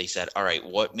done is they said, all right,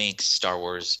 what makes Star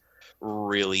Wars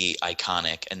really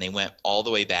iconic? And they went all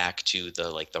the way back to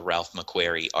the Ralph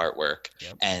McQuarrie artwork.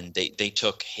 Yep. And they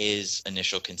took his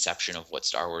initial conception of what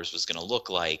Star Wars was going to look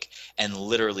like and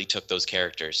literally took those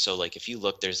characters. So like if you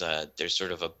look, there's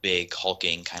sort of a big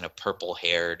hulking kind of purple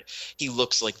haired, he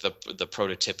looks like the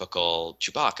prototypical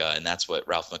Chewbacca, and that's what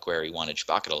Ralph McQuarrie wanted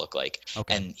Chewbacca to look like.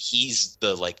 Okay. And he's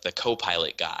the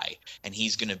co-pilot guy, and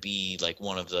he's going to be like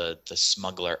one of the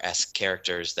smuggler-esque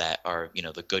characters that are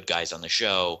the good guys on the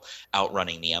show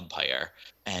outrunning the Empire.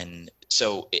 And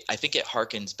so I think it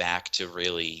harkens back to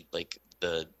really like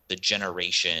the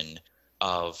generation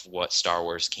of what Star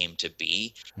Wars came to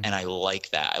be. And I like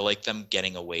that. I like them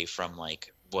getting away from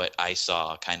like what I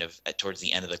saw kind of towards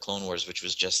the end of the Clone Wars, which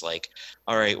was just like,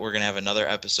 all right, we're going to have another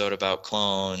episode about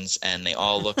clones and they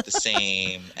all look the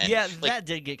same. And yeah, like, that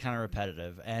did get kind of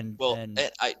repetitive.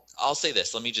 I'll say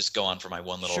this. Let me just go on for my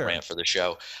one little rant for the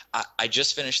show. I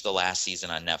just finished the last season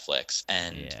on Netflix,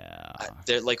 and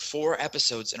they're like 4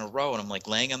 episodes in a row, and I'm like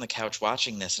laying on the couch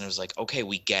watching this, and I was like, okay,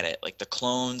 we get it. Like the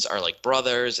clones are like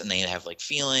brothers, and they have like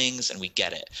feelings, and we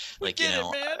get it. Like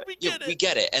we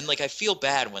get it. And like I feel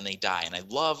bad when they die, and I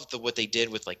love what they did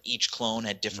with like each clone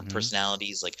had different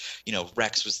personalities. Like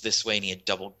Rex was this way, and he had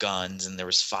double guns, and there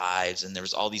was 5s, and there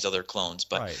was all these other clones.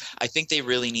 But I think they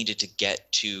really needed to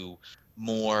get to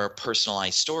more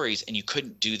personalized stories, and you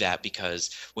couldn't do that because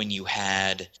when you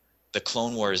had the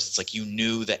Clone Wars, it's like you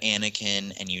knew that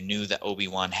Anakin and you knew that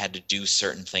Obi-Wan had to do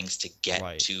certain things to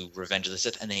get to Revenge of the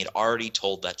Sith, and they had already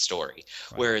told that story.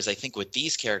 Whereas I think with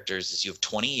these characters is you have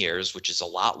 20 years, which is a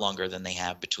lot longer than they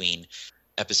have between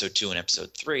episode 2 and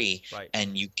episode 3,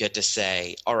 and you get to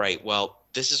say, all right, well,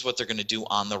 this is what they're going to do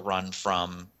on the run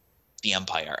from the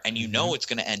Empire, and it's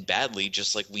going to end badly,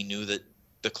 just like we knew that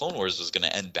the Clone Wars was going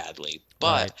to end badly.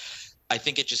 But I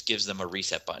think it just gives them a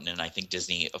reset button, and I think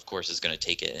Disney, of course, is going to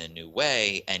take it in a new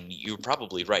way. And you're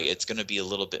probably right; it's going to be a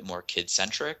little bit more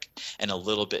kid-centric and a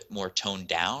little bit more toned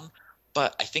down.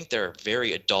 But I think there are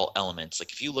very adult elements.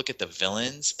 Like if you look at the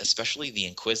villains, especially the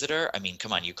Inquisitor. I mean,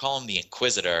 come on, you call him the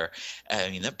Inquisitor. I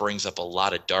mean, that brings up a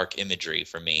lot of dark imagery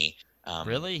for me.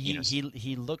 Really,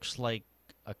 he looks like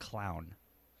a clown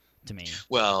to me.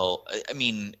 Well, I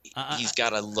mean, he's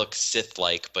got to look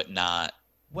Sith-like, but not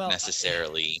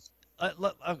necessarily.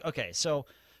 Okay, so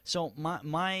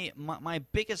my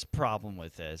biggest problem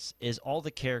with this is all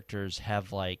the characters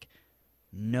have like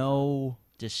no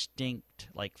distinct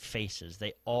like faces.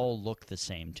 They all look the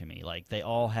same to me. Like they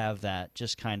all have that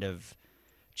just kind of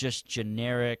just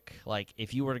generic. Like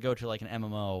if you were to go to like an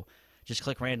MMO, just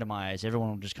click randomize, everyone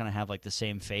will just kind of have like the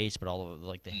same face, but all of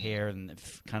like the hair and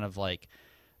kind of like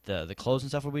the clothes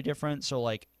and stuff will be different. So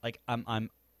like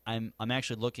I'm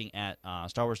actually looking at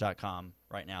StarWars.com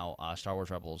right now, Star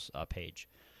Wars Rebels page,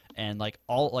 and like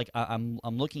all like I'm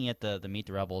looking at the Meet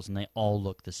the Rebels, and they all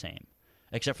look the same,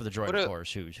 except for the droid, of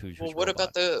course. Who's what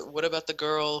about the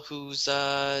girl who's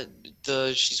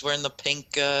she's wearing the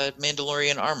pink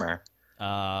Mandalorian armor?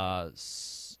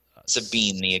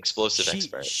 Sabine, the explosive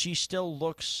expert. She still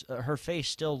looks her face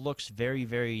still looks very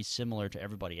very similar to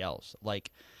everybody else.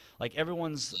 Like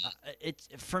everyone's it's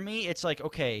for me it's like,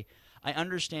 okay, I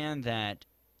understand that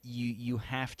you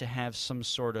have to have some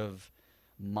sort of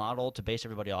model to base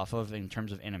everybody off of in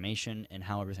terms of animation and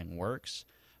how everything works,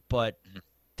 but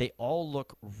they all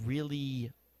look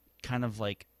really kind of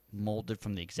like molded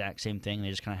from the exact same thing. They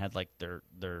just kind of had like their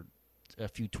a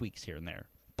few tweaks here and there.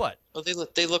 But well,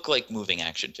 they look like moving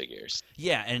action figures.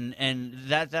 yeah, and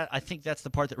that I think that's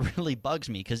the part that really bugs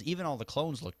me, because even all the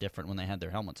clones look different when they had their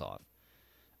helmets off.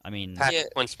 I mean, Pat Yeah.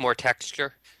 wants more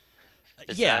texture.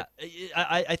 Is yeah,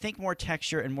 I think more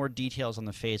texture and more details on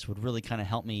the face would really kind of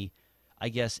help me, I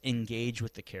guess, engage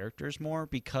with the characters more,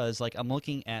 because like I'm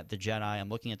looking at the Jedi, I'm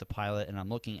looking at the pilot, and I'm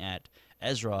looking at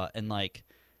Ezra, and like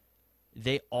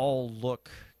they all look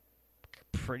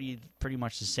pretty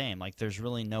much the same. Like there's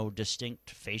really no distinct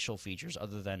facial features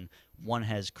other than one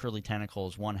has curly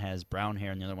tentacles, one has brown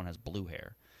hair, and the other one has blue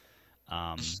hair.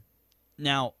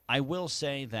 Now, I will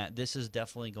say that this is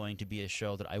definitely going to be a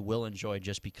show that I will enjoy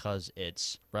just because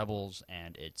it's Rebels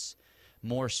and it's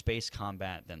more space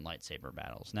combat than lightsaber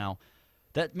battles. Now,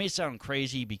 that may sound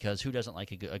crazy because who doesn't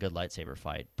like a good lightsaber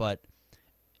fight, but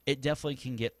it definitely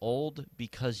can get old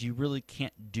because you really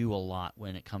can't do a lot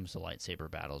when it comes to lightsaber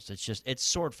battles. It's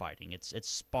sword fighting, it's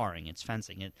sparring, it's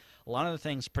fencing. A lot of the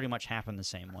things pretty much happen the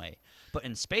same way. But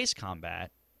in space combat,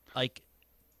 like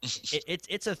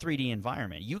it's a 3D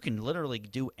environment. You can literally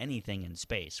do anything in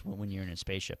space when you're in a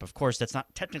spaceship. Of course, that's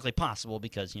not technically possible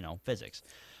because, physics.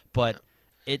 But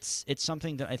it's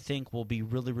something that I think will be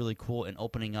really, really cool in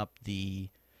opening up the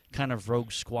kind of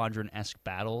Rogue Squadron-esque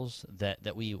battles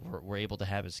that we were able to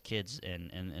have as kids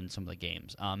in some of the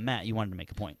games. Matt, you wanted to make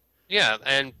a point. Yeah,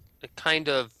 and kind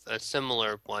of a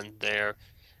similar one there.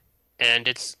 And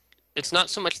it's not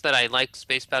so much that I like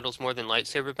space battles more than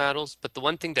lightsaber battles, but the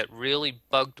one thing that really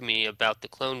bugged me about the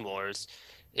Clone Wars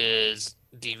is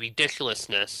the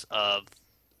ridiculousness of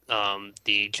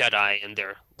the Jedi and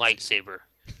their lightsaber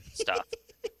stuff.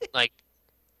 Like,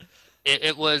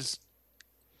 it was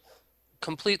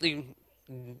completely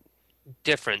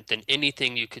different than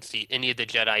anything you could see any of the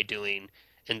Jedi doing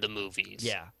in the movies.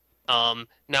 Yeah.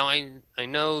 Now I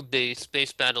know the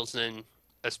space battles in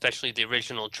especially the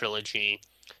original trilogy,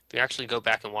 if you actually go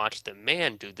back and watch them,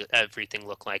 man, everything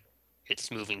look like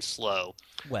it's moving slow.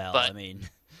 Well, But- I mean,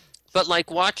 But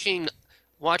like watching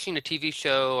a TV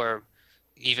show, or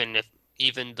even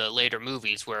the later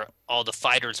movies where all the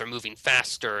fighters are moving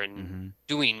faster and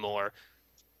doing more,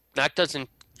 that doesn't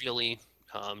really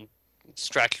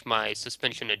stretch my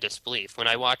suspension of disbelief. When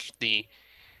I watched the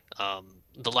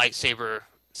lightsaber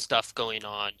stuff going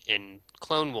on in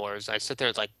Clone Wars, I sit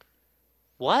there like,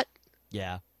 what?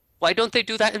 yeah. Why don't they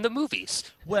do that in the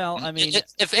movies? Well, I mean,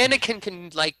 If Anakin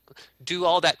can like do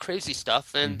all that crazy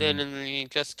stuff, and then he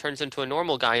just turns into a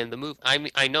normal guy in the movie,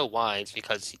 I know why. It's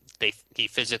because he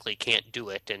physically can't do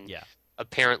it, and yeah.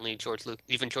 apparently George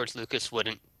Lucas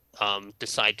wouldn't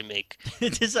decide to make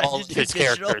Decided all to of do his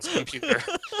digital. characters computer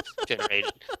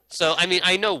generated. So I mean,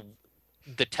 I know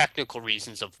the technical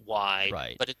reasons of why,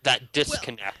 Right. but that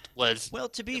disconnect was Well,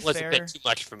 to be it was fair, a bit too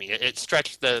much for me. It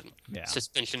stretched the yeah.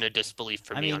 suspension of disbelief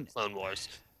for I me on mean, Clone Wars.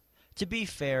 To be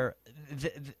fair,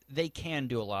 they can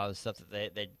do a lot of the stuff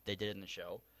that they did in the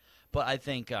show, but I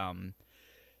think No,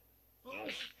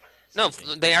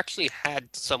 they actually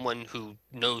had someone who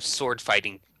knows sword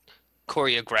fighting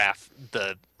choreograph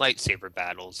the lightsaber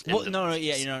battles. in well, the no,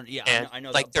 movies. yeah, And I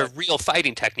know like that, they're but- real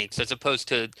fighting techniques as opposed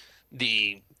to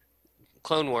the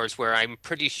Clone Wars, where I'm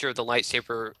pretty sure the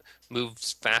lightsaber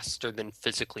moves faster than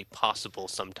physically possible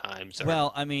sometimes.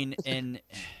 Well, I mean, and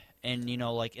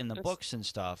like in the books and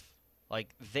stuff,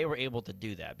 like they were able to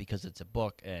do that because it's a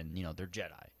book and they're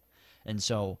Jedi, and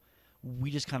so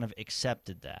we just kind of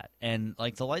accepted that. And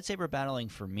like the lightsaber battling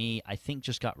for me, I think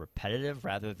just got repetitive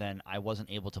rather than I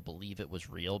wasn't able to believe it was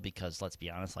real, because let's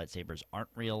be honest, lightsabers aren't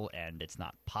real and it's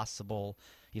not possible,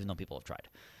 even though people have tried.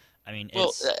 I mean, Well,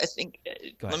 it's I think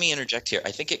Go let ahead. me interject here. I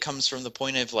think it comes from the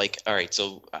point of like, all right,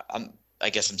 so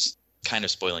I guess I'm kind of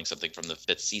spoiling something from the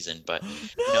 5th season, but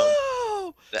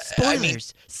no I mean,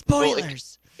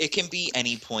 spoilers. it can be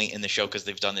any point in the show because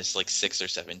they've done this like 6 or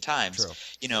 7 times.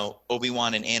 True.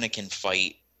 Obi-Wan and Anakin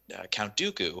fight Count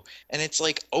Dooku, and it's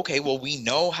like, okay, well, we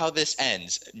know how this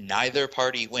ends. Neither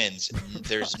party wins.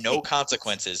 There's no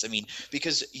consequences. I mean,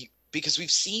 because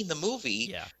we've seen the movie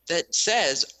Yeah. that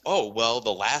says, oh, well,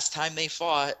 the last time they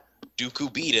fought,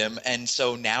 Dooku beat him, and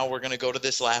so now we're gonna go to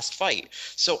this last fight.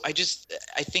 So I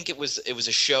think it was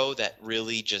a show that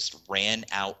really just ran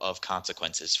out of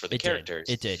consequences for the characters.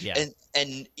 It did, yeah.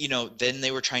 And then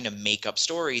they were trying to make up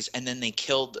stories, and then they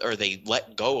killed or they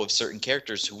let go of certain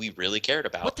characters who we really cared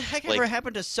about. What the heck ever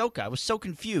happened to Ahsoka? I was so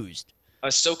confused.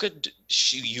 Ahsoka,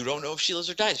 you don't know if she lives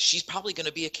or dies. She's probably going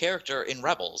to be a character in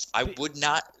Rebels. I would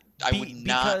not.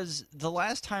 Because the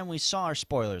last time we saw her,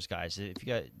 spoilers, guys. If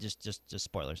you got just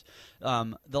spoilers,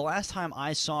 the last time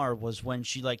I saw her was when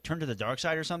she like turned to the dark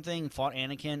side or something, fought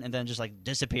Anakin, and then just like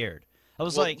disappeared. I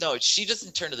was no, she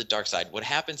doesn't turn to the dark side. What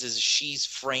happens is she's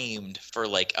framed for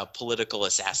like a political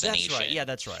assassination. That's right. Yeah,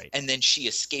 that's right. And then she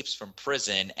escapes from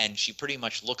prison, and she pretty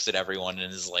much looks at everyone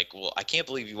and is like, "Well, I can't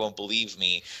believe you won't believe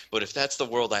me, but if that's the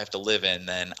world I have to live in,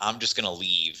 then I'm just gonna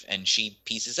leave." And she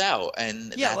pieces out,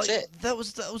 and that's it. That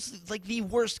was like the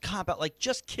worst cop out. Like,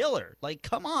 just kill her. Like,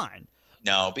 come on.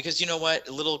 No, because you know what?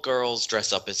 Little girls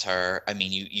dress up as her. I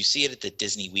mean, you see it at the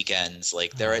Disney weekends.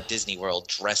 Like, they're at Disney World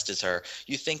dressed as her.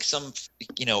 You think some,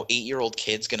 8-year-old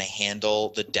kid's going to handle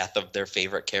the death of their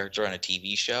favorite character on a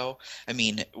TV show? I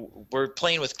mean, we're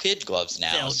playing with kid gloves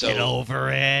now. They'll get over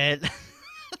it.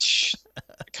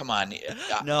 Come on.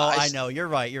 No, I know. You're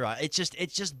right. It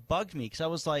just bugged me because I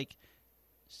was like,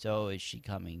 so is she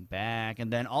coming back?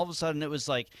 And then all of a sudden it was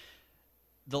like,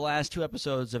 the last 2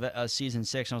 episodes of season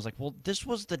 6, and I was like, well, this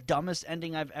was the dumbest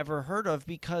ending I've ever heard of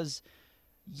because,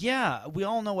 yeah, we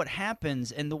all know what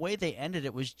happens, and the way they ended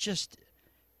it was just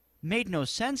made no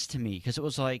sense to me because it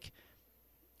was like,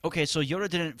 okay, so Yoda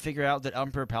didn't figure out that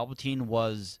Emperor Palpatine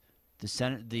was the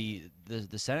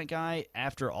Senate guy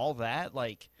after all that.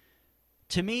 Like,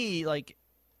 to me, like,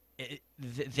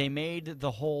 they made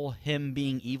the whole him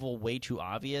being evil way too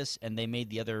obvious, and they made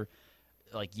the other,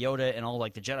 like Yoda and all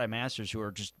like the Jedi Masters, who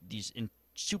are just these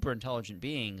super intelligent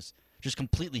beings, just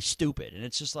completely stupid. And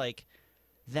it's just like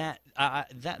that's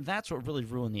what really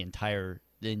ruined the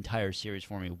entire series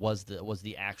for me was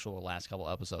the actual last couple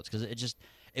episodes because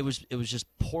it was just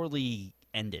poorly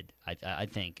ended. I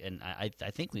think, and I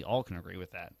think we all can agree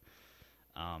with that.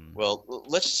 Well,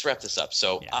 let's just wrap this up.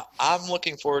 So yeah. I'm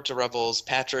looking forward to Rebels.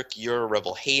 Patrick, you're a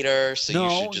Rebel hater, so you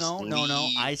should just leave. No.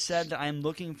 I said I'm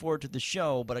looking forward to the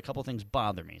show, but a couple things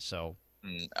bother me. So,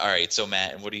 all right. So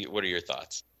Matt, what are your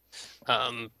thoughts?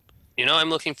 I'm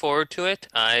looking forward to it.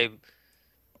 I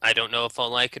don't know if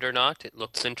I'll like it or not. It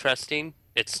looks interesting.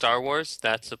 It's Star Wars.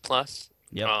 That's a plus.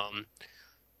 Yep.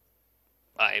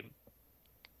 I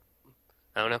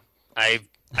don't know.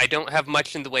 I don't have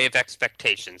much in the way of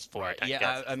expectations for it.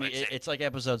 I mean, it's like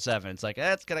episode 7. It's like,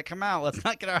 it's going to come out. Let's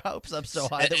not get our hopes up so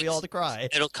high that we all cry.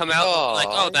 It'll come out like,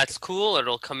 oh, that's cool.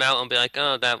 It'll come out and be like,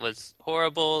 oh, that was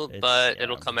horrible.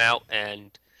 It'll come out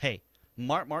and... Hey,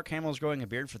 Mark Hamill's growing a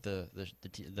beard for the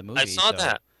movie. I saw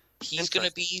that. He's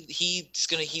gonna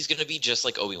be just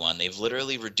like Obi-Wan. They've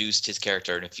literally reduced his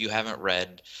character, and if you haven't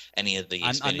read any of the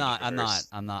expanded universe,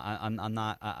 I'm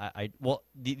not. Well,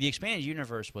 the expanded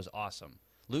universe was awesome.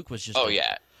 Luke was just.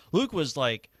 Yeah. Luke was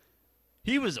like,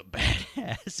 he was a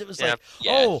badass. It was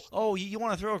you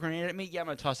want to throw a grenade at me? Yeah, I'm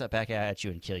gonna toss that back at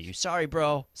you and kill you. Sorry,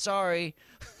 bro. Sorry.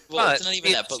 Well, it's not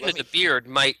even that. But the beard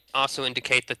might also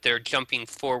indicate that they're jumping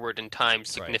forward in time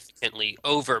significantly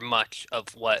over much of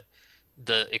what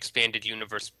the expanded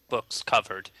universe books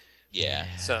covered. Yeah.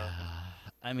 So,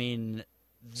 I mean,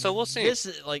 so we'll see. This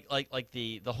is like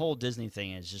the whole Disney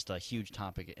thing is just a huge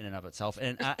topic in and of itself,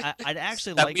 and I'd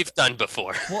actually that we've done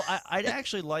before. Well, I'd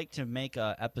actually like to make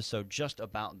an episode just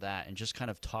about that and just kind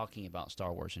of talking about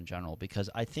Star Wars in general because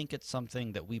I think it's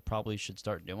something that we probably should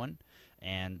start doing.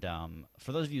 And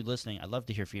for those of you listening, I'd love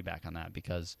to hear feedback on that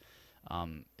because.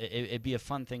 It'd be a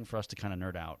fun thing for us to kind of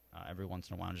nerd out every once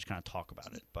in a while and just kind of talk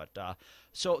about it. But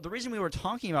so the reason we were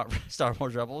talking about Star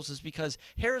Wars Rebels is because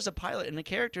Hera's a pilot and a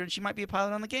character, and she might be a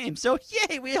pilot on the game. So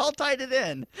yay, we all tied it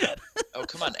in. Oh,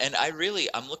 come on! And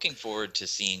I'm looking forward to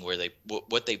seeing where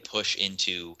what they push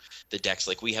into the decks.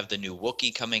 Like we have the new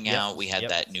Wookiee coming out. We had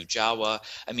that new Jawa.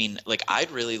 I mean, like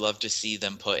I'd really love to see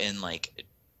them put in like.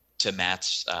 To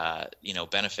Matt's,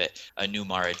 benefit, a new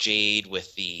Mara Jade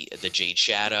with the Jade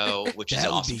Shadow, which is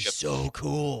an awesome ship. So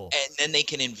cool. And then they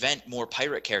can invent more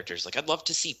pirate characters. Like I'd love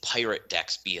to see pirate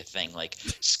decks be a thing. Like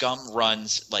Scum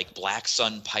runs like Black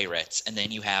Sun pirates, and then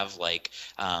you have like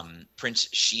Prince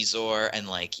Shizor, and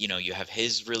like you have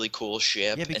his really cool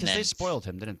ship. Yeah, because they spoiled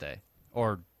him, didn't they?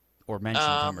 Or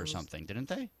mentioned him or something, didn't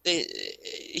they?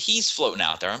 He's floating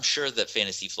out there. I'm sure that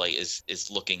Fantasy Flight is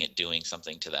looking at doing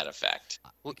something to that effect.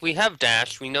 We have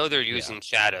Dash. We know they're using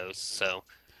shadows, so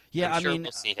I'm sure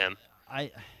we'll see him.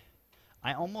 I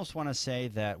almost want to say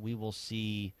that we will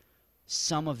see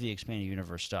some of the expanded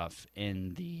universe stuff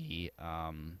in the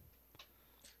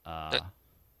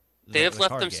They have the left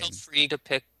card themselves game. free to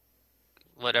pick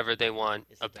whatever they want,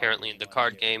 It's the apparently, dog in the one,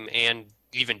 card too. game, and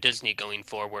even Disney going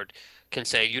forward can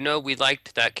say, you know, we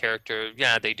liked that character.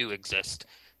 Yeah, they do exist.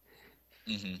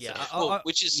 Yeah. Well,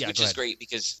 which is Yeah. which Go is ahead. great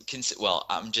because well,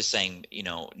 I'm just saying,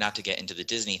 not to get into the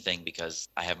Disney thing because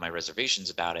I have my reservations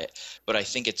about it, but I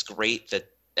think it's great that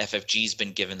FFG's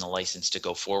been given the license to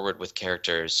go forward with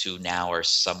characters who now are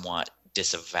somewhat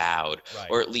disavowed, Right.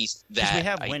 or at least Because we that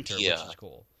have Winter, which idea. is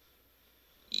cool.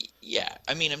 Yeah,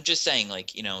 I mean, I'm just saying,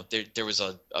 like, there was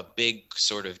a big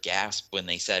sort of gasp when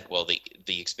they said, well, the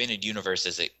expanded universe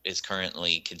as it is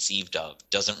currently conceived of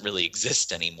doesn't really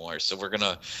exist anymore. So we're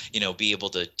gonna, be able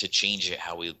to change it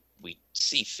how we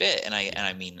see fit. And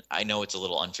I mean, I know it's a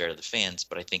little unfair to the fans,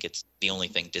 but I think it's the only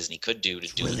thing Disney could do to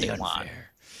It's do what really they want.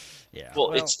 unfair. Yeah. Well,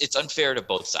 Well, it's unfair to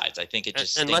both sides. I think it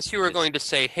just stinks Unless you were because going to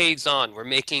say, hey, Zahn, we're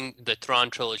making the Thrawn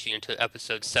trilogy into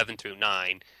episodes 7 through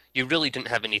 9, you really didn't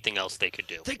have anything else they could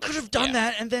do. they could Let's- have done yeah.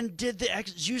 that and then did the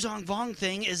Zhuzong Vong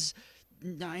thing is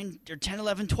 9 or 10,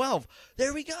 11, 12.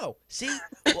 There we go. See?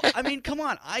 Well, I mean, come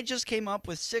on. I just came up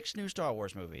with 6 new Star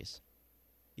Wars movies.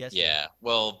 Yes. yeah.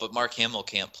 Well, but Mark Hamill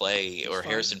can't play, or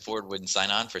fine. Harrison Ford wouldn't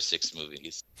sign on for 6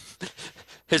 movies.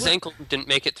 His What? ankle didn't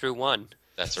make it through 1.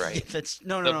 That's right. That's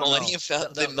no, The no. Millennium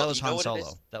Falcon. That was You know Han what it is?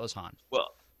 Solo. That was Han.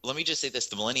 Well, let me just say this: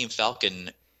 the Millennium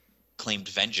Falcon claimed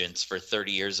vengeance for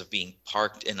 30 years of being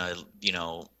parked in a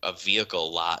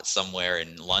vehicle lot somewhere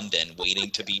in London, waiting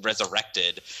to be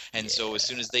resurrected. And so, as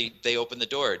soon as they opened the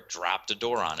door, it dropped a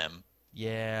door on him.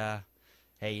 Yeah.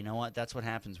 Hey, you know what? That's what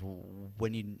happens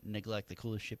when you neglect the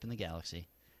coolest ship in the galaxy.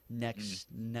 Next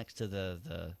to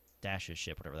the Dash's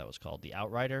ship, whatever that was called, the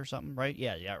Outrider or something, right?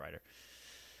 Yeah, the Outrider.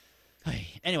 Hey,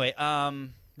 anyway,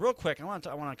 real quick, I want to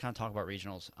kind of talk about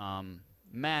regionals.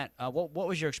 Matt, what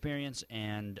was your experience,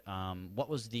 and what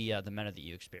was the meta that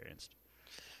you experienced?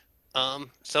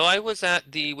 So I was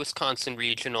at the Wisconsin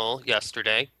Regional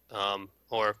yesterday,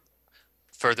 or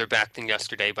further back than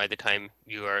yesterday by the time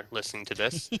you are listening to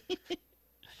this.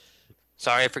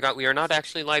 Sorry, I forgot we are not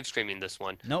actually live streaming this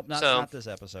one. Nope, So- not this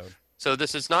episode. So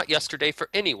this is not yesterday for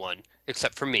anyone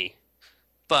except for me.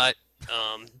 But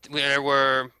there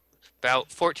were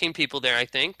about 14 people there, I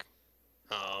think.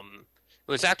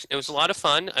 It was a lot of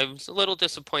fun. I was a little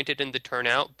disappointed in the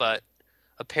turnout, but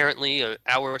apparently an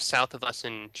hour south of us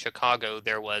in Chicago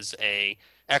there was a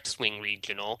X-Wing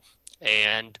regional,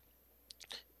 and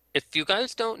if you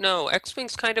guys don't know,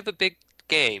 X-Wing's kind of a big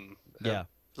game. Yeah.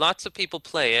 Lots of people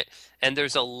play it, and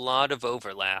there's a lot of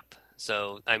overlap.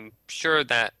 So I'm sure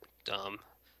that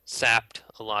sapped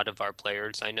a lot of our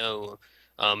players. I know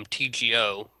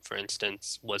TGO, for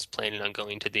instance, was planning on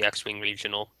going to the X-Wing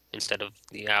regional instead of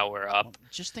the hour up. Well,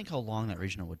 just think how long that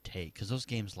regional would take, because those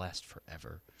games last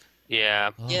forever.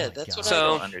 Yeah. Oh Yeah, my that's what God. I So-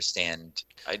 don't understand.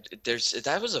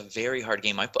 That was a very hard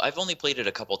game. I've only played it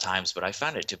a couple times, but I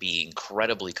found it to be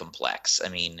incredibly complex. I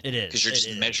mean, It is. because you're It just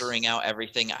is. measuring out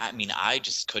everything. I mean, I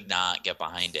just could not get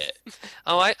behind it.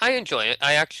 Oh, I enjoy it.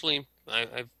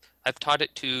 I've taught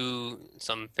it to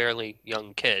some fairly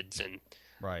young kids, and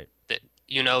Right.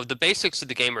 the basics of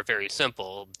the game are very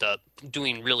simple. The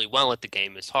doing really well at the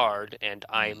game is hard, and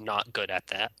I am not good at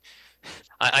that.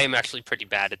 I am actually pretty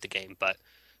bad at the game, but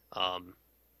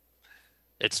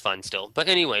it's fun still. But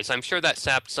anyways, I'm sure that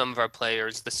sapped some of our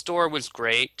players. The store was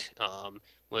great.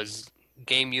 Was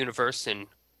Game Universe in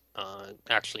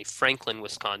actually Franklin,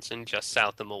 Wisconsin, just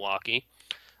south of Milwaukee.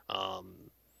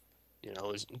 It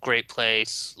was a great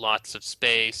place, lots of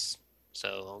space,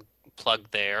 so plug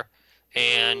there.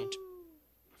 And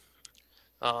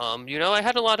I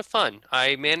had a lot of fun.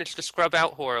 I managed to scrub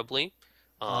out horribly.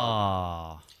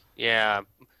 Ah. Yeah,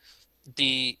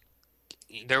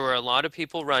 there were a lot of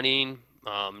people running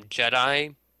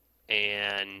Jedi,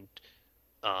 and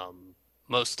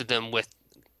most of them with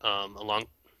along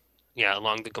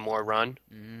the Gamorrean run.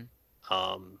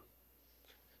 Mhm.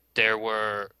 There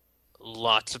were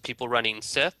lots of people running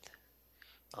Sith.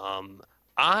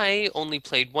 I only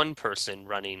played one person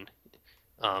running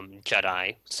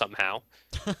Jedi somehow.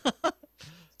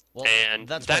 Well, And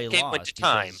that's that why he game lost. went to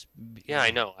time. because- Yeah, I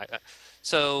know.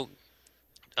 So,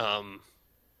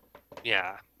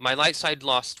 yeah, my light side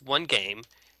lost one game,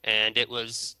 and it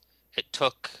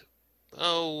took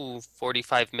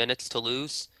 45 minutes to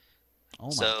lose. Oh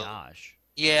my so- gosh.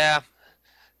 Yeah,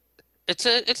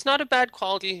 it's not a bad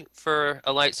quality for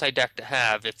a light side deck to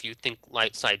have if you think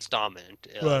light side's dominant.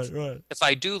 Right. If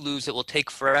I do lose, it will take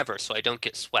forever, so I don't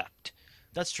get swept.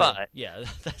 That's true. But- Yeah,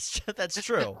 that's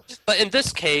true. But in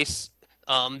this case,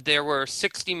 there were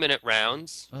 60-minute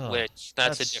rounds, Ugh, which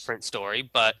that's a that's- different story.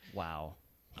 But Wow.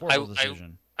 Horrible I-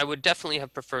 decision. I would definitely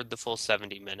have preferred the full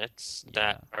 70 minutes.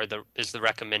 Yeah. Is the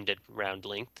recommended round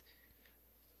length.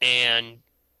 And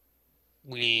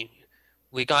we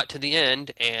got to the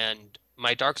end, and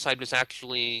my dark side was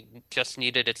actually just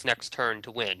needed its next turn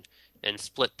to win and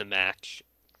split the match.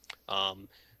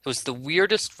 It was the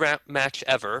weirdest match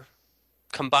ever.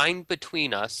 Combined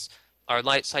between us, our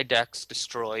light side decks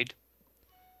destroyed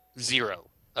 0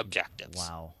 objectives.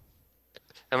 Wow.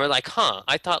 And we're like,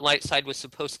 I thought light side was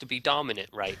supposed to be dominant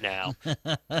right now.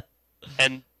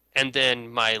 and then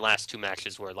my last 2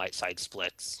 matches were light side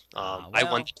splits. I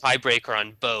won the tiebreaker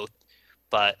on both,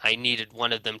 but I needed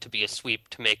one of them to be a sweep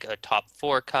to make a top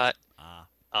 4 cut.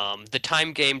 The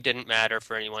time game didn't matter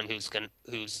for anyone who's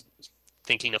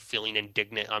thinking of feeling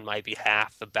indignant on my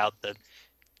behalf about the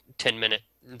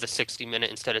 60-minute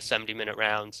instead of 70-minute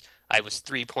rounds. I was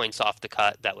 3 points off the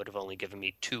cut. That would have only given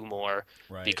me 2 more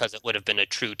because it would have been a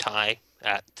true tie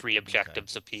at 3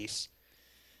 objectives apiece.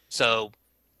 So,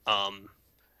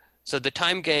 so the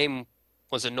time game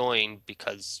was annoying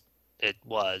because it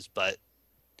was, but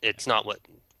it's not what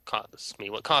cost me.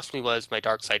 What cost me was my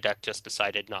dark side deck just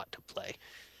decided not to play.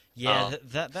 Yeah,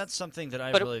 that's something that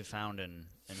I've really found in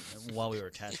while we were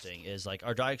testing is like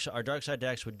our dark side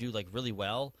decks would do like really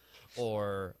well,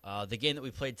 or the game that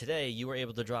we played today, you were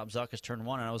able to drop Zuckuss turn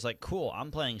 1, and I was like, cool,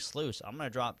 I'm playing Sluice. I'm going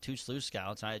to drop 2 Sluice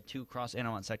scouts. I had 2 cross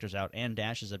Anowant sectors out and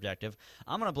Dash's objective.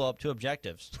 I'm going to blow up 2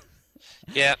 objectives.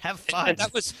 Yeah, have fun. And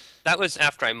that was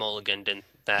after I mulliganed in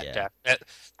that deck.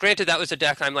 Granted, that was a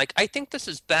deck I'm like, I think this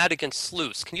is bad against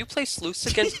Sluice. Can you play Sluice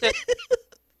against it?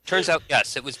 Turns out,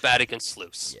 yes, it was bad against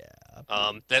Sluice.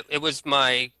 Yeah. That it was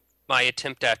my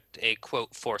attempt at a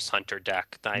quote Force Hunter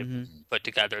deck that I put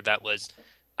together. That was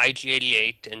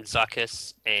IG-88 and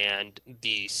Zuckuss and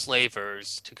the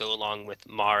Slavers to go along with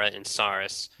Mara and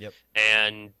Saris. Yep.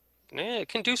 And it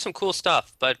can do some cool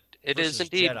stuff, but it versus is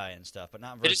indeed Jedi and stuff, but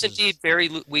not versus... It is indeed very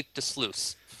weak to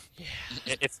Sluice.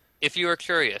 Yeah. If you are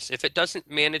curious, if it doesn't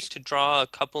manage to draw a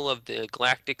couple of the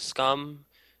Galactic Scum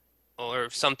or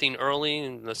something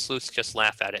early, the Sluice just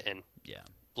laugh at it and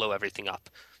blow everything up.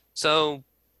 So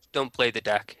don't play the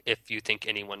deck if you think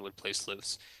anyone would play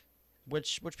Sluice.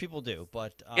 Which people do,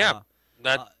 but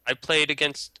I played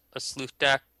against a Sleuth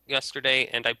deck yesterday,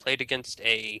 and I played against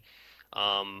a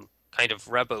kind of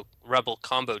rebel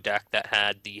combo deck that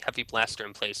had the Heavy Blaster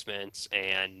emplacements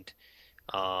and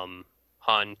Han,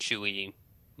 Chewie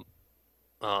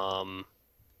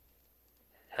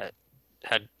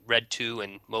had Red 2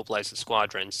 and Mobilize the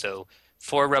Squadron, so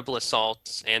 4 Rebel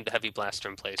Assaults and the Heavy Blaster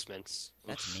emplacements.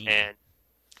 That's neat. And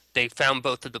they found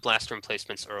both of the blaster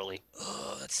emplacements early.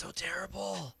 Oh, that's so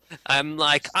terrible. I'm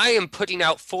like, I am putting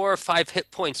out 4 or 5 hit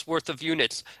points worth of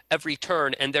units every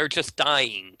turn, and they're just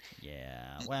dying.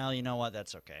 Yeah, well, you know what?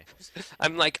 That's okay.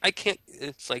 I'm like, I can't...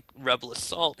 It's like Rebel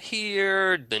Assault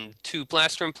here, then 2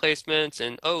 blaster emplacements,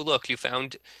 and oh, look, you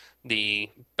found the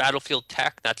Battlefield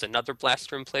Tech. That's another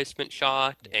blaster emplacement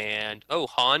shot, and oh,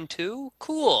 Han too?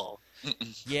 Cool.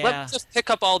 Yeah. Let's just pick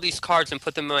up all these cards and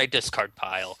put them in my discard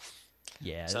pile.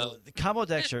 Yeah, so, the combo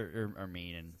decks are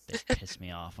mean, and they piss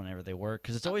me off whenever they work,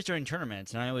 because it's always during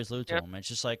tournaments, and I always lose to them. It's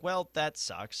just like, well, that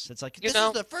sucks. It's like, this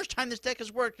is the first time this deck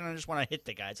has worked, and I just want to hit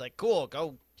the guy. It's like, cool,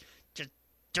 go. Just.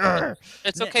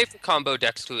 It's okay for combo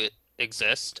decks to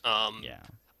exist.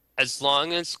 As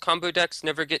long as combo decks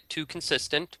never get too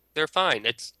consistent, they're fine.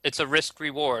 It's a risk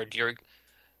reward.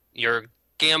 You're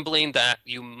gambling that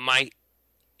you might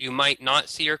not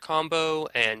see your combo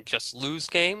and just lose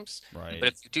games. Right.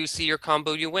 But if you do see your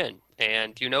combo, you win.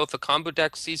 And if a combo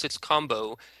deck sees its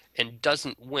combo and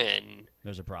doesn't win,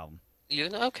 there's a problem.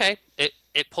 Okay, it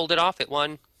pulled it off. It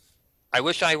won. I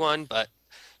wish I won, but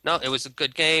no, it was a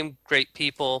good game. Great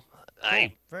people. Cool.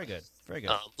 Very good. Very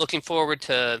good. Looking forward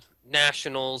to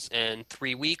Nationals in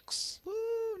 3 weeks. Woo,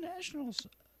 Nationals.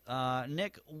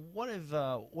 Nick, what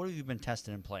have you been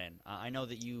testing and playing? I know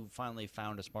that you finally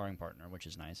found a sparring partner, which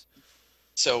is nice.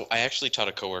 So I actually taught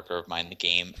a coworker of mine the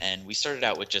game, and we started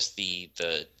out with just the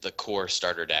core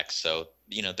starter deck. So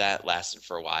that lasted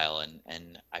for a while,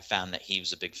 and I found that he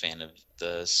was a big fan of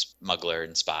the Smuggler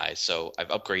and Spy. So I've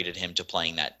upgraded him to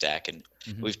playing that deck, and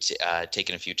we've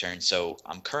taken a few turns. So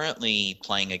I'm currently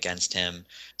playing against him,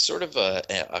 sort of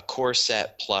a core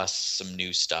set plus some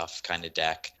new stuff kind of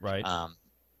deck. Right.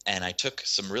 And I took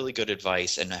some really good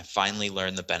advice, and I finally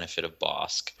learned the benefit of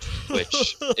Bosk,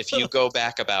 which if you go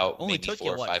back about only maybe took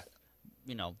 4 or 5,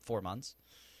 4 months.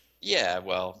 Yeah,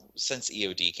 well, since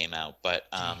EOD came out, but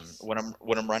what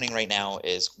I'm running right now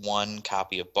is 1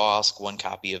 copy of Bosk, 1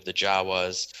 copy of the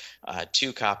Jawas,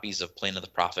 2 copies of Plane of the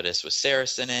Prophetess with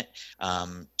Saris in it,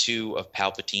 2 of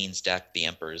Palpatine's deck, the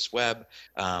Emperor's Web,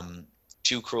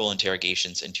 2 Cruel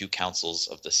Interrogations, and 2 Councils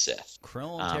of the Sith.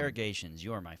 Cruel Interrogations.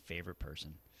 You are my favorite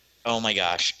person. Oh my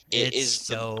gosh, It's is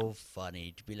so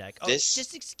funny to be like, oh, this.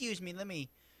 just excuse me, let me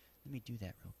do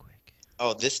that real quick.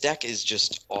 Oh, this deck is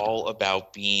just all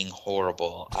about being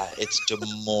horrible. It's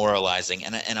demoralizing,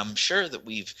 and I'm sure that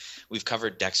we've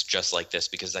covered decks just like this,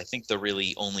 because I think the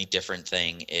really only different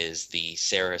thing is the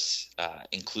Saris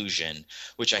inclusion,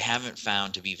 which I haven't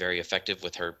found to be very effective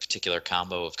with her particular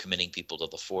combo of committing people to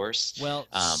the Force. Well,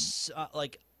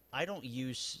 like I don't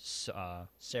use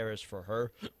Saris for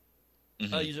her.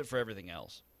 Mhm. I use it for everything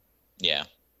else. Yeah.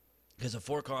 Because a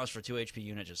 4 cost for 2 HP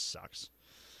unit just sucks.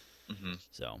 Hmm.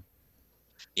 So.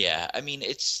 Yeah, I mean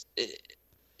it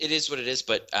is what it is,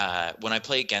 but when I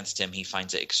play against him, he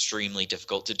finds it extremely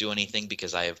difficult to do anything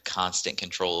because I have constant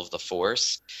control of the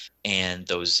Force, and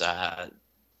those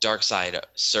dark side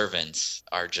servants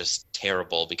are just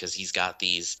terrible because he's got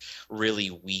these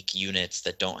really weak units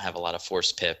that don't have a lot of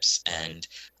Force pips, and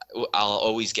I'll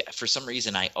always get, for some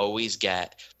reason, I always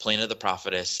get Plane of the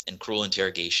Prophetess and Cruel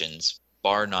Interrogations,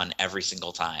 bar none, every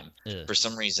single time. Ugh. For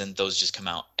some reason, those just come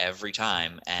out every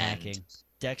time, and Hacking.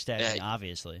 Deck stacking,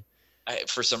 obviously.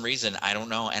 for some reason, I don't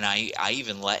know, and I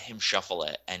even let him shuffle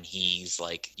it, and he's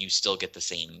like, you still get the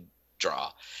same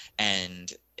draw.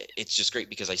 And it's just great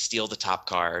because I steal the top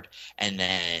card, and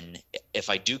then if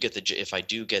I do get the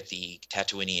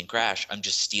Tatooinean Crash, I'm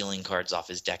just stealing cards off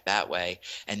his deck that way,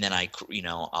 and then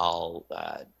I'll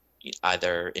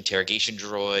either Interrogation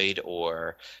Droid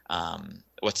or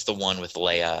what's the one with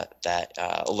Leia that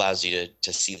allows you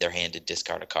to see their hand and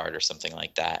discard a card or something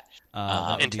like that.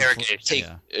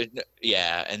 Interrogation.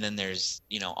 Yeah, and then there's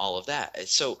all of that.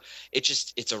 So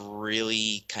it's a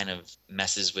really kind of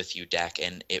messes with you deck,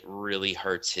 and it really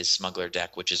hurts his smuggler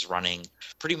deck, which is running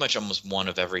pretty much almost one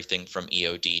of everything from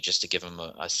EOD, just to give him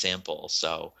a sample.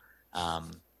 So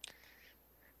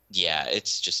yeah,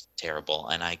 it's just terrible,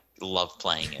 and I love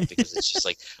playing it because it's just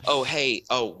like, oh, hey,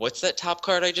 oh, what's that top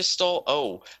card I just stole?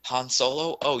 Oh, Han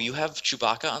Solo? Oh, you have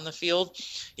Chewbacca on the field?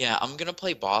 Yeah, I'm going to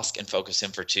play Bosk and focus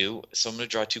him for 2, so I'm going to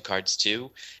draw 2 cards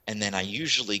too, and then I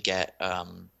usually get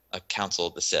a Council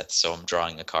of the Sith, so I'm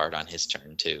drawing a card on his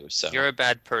turn too. So You're a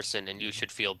bad person, and you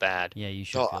should feel bad. Yeah, you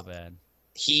should feel bad.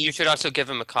 You should also give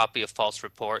him a copy of False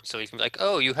Report, so he can be like,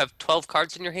 oh, you have 12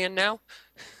 cards in your hand now?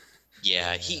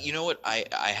 Yeah, you know what? I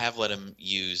have let him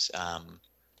use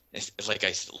it's like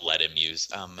I let him use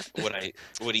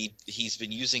what he's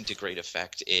been using to great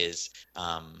effect is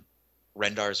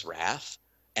Rendar's Wrath,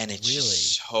 and it's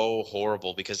just so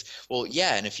horrible because, well,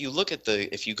 yeah, and if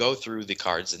you go through the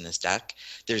cards in this deck,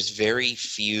 there's very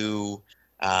few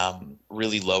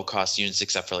really low cost units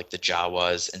except for like the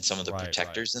Jawas and some of the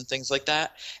protectors and things like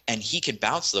that, and he can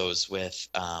bounce those with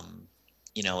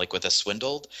like with a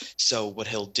Swindled. So what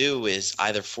he'll do is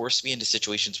either force me into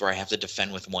situations where I have to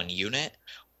defend with 1 unit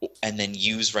and then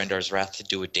use Rendar's Wrath to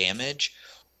do a damage,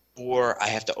 or I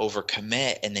have to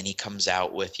overcommit and then he comes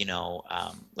out with,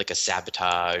 like a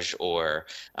Sabotage or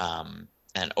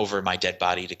and over my dead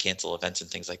body to cancel events and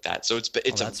things like that. So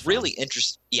it's a really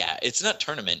interesting. Yeah, it's not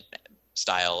tournament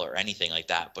style or anything like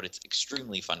that, but it's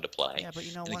extremely fun to play. Yeah, but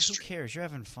you know what? Who cares? You're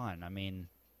having fun. I mean.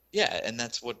 Yeah, and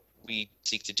that's what we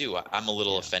seek to do. I'm a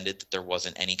little offended that there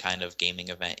wasn't any kind of gaming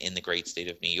event in the great state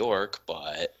of New York,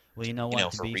 but well, you know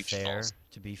what? To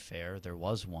be fair, there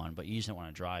was one, but you just didn't want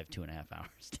to drive 2.5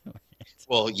 hours to it.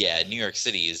 Well, yeah, New York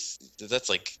City that's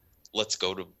like, let's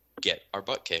go to get our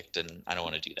butt kicked, and I don't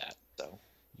want to do that. So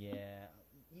yeah,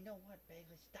 you know what,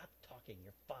 Bagley? Stop talking.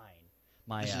 You're fine.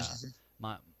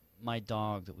 My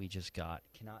dog that we just got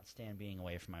cannot stand being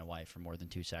away from my wife for more than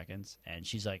 2 seconds, and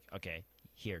she's like, okay,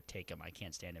 here, take him. I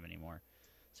can't stand him anymore.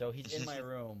 So he's in my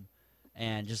room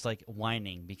and just like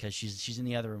whining because she's in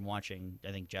the other room watching,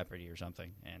 I think, Jeopardy or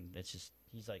something, and it's just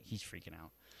he's freaking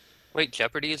out. Wait,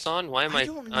 Jeopardy is on? Why am I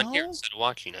on here instead of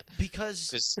watching it?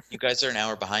 Because you guys are an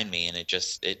hour behind me, and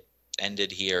it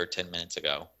ended here 10 minutes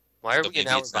ago. Why are we an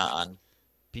hour behind?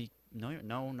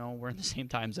 No, we're in the same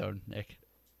time zone, Nick.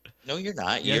 No, you're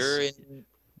not. Yes,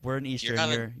 we're in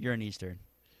Eastern. You're in Eastern.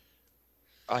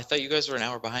 Oh, I thought you guys were an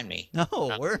hour behind me.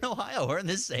 No, we're in Ohio. We're in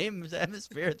the same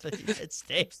hemisphere of the United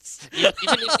States.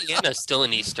 Even Indiana's still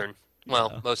in Eastern.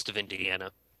 Well, most of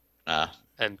Indiana.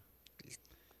 And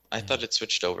I thought it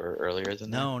switched over earlier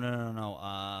than that. No.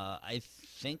 I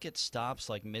think it stops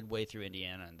like midway through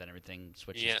Indiana, and then everything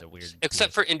switches to weird.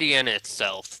 Except for Indiana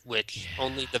itself, which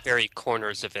only the very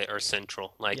corners of it are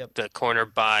central. Like the corner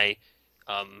by,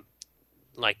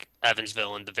 like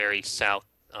Evansville in the very south.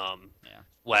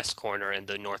 West corner and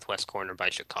the northwest corner by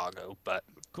Chicago, but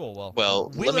cool.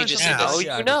 Well, let me just say this.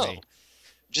 You know.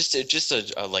 Just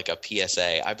a like a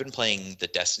PSA. I've been playing the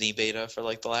Destiny beta for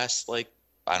like the last like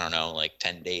I don't know like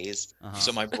 10 days. Uh-huh.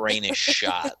 So my brain is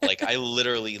shot. Like I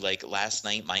literally like last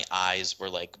night my eyes were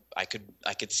like I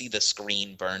could see the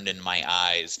screen burned in my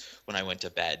eyes when I went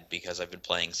to bed because I've been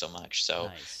playing so much. So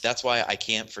Nice. that's why I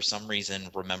can't for some reason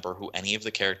remember who any of the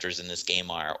characters in this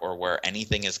game are or where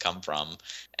anything has come from.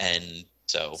 And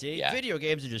so See, yeah. video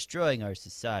games are destroying our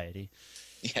society.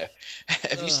 Yeah.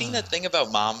 Have you seen that thing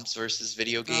about moms versus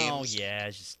video games? Oh yeah,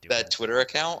 it's just stupid. That Twitter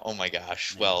account? Oh my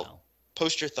gosh. I Well, know.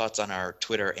 post your thoughts on our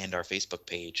Twitter and our Facebook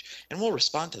page, and we'll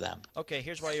respond to them. Okay,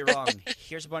 here's why you're wrong.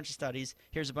 Here's a bunch of studies.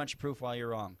 Here's a bunch of proof why you're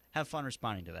wrong. Have fun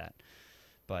responding to that.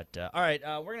 But all right,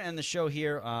 we're gonna end the show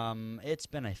here. It's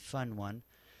been a fun one.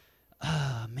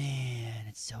 Oh man,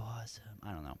 it's so awesome.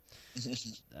 I don't know.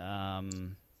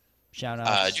 Shout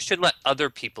out. You should let other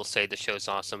people say the show's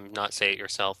awesome, not say it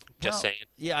yourself. Just Well, saying.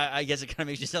 Yeah, I guess it kind of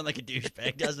makes you sound like a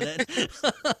douchebag, doesn't it?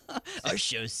 Our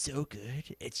show's so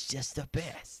good. It's just the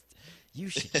best. You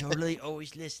should totally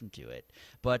always listen to it.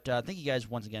 But thank you guys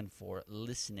once again for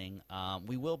listening.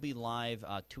 We will be live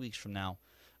 2 weeks from now.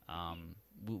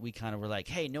 We kind of were like,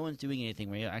 hey, no one's doing anything.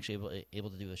 We're actually able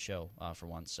to do the show for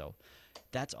once. So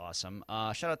that's awesome.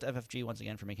 Shout out to FFG once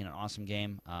again for making an awesome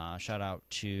game. Shout out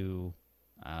to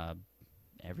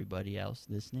everybody else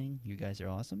listening. You guys are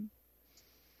awesome.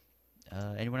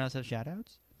 Anyone else have shout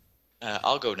outs?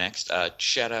 I'll go next.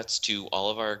 Shout outs to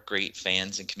all of our great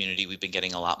fans and community. We've been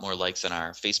getting a lot more likes on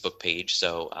our Facebook page.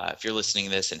 So if you're listening to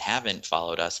this and haven't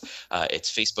followed us, it's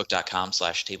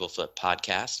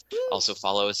facebook.com/tableflippodcast. Also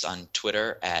follow us on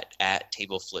Twitter at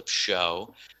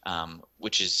tableflipshow,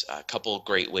 which is a couple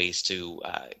great ways to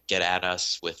get at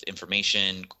us with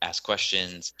information, ask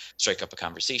questions, strike up a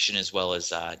conversation, as well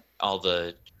as all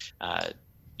the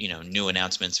new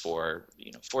announcements for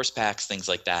force packs, things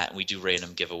like that. And we do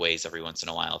random giveaways every once in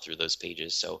a while through those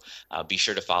pages. So be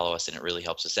sure to follow us, and it really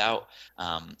helps us out.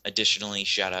 Additionally,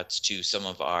 shout outs to some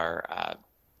of our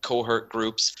cohort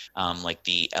groups, like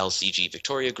the LCG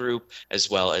Victoria group, as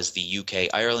well as the UK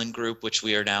Ireland group, which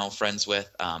we are now friends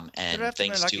with. And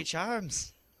thanks Lucky to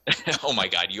Charms. oh my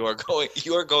God, you are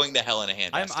going to hell in a handbasket.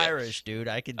 I'm Irish, dude.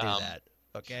 I can do that.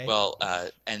 Okay. Well,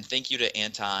 and thank you to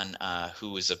Anton,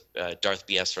 who is a Darth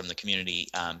BS from the community.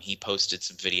 He posted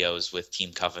some videos with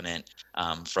Team Covenant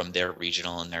from their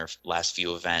regional and their last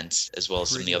few events, as well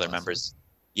as some of the other members,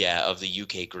 of the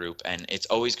UK group. And it's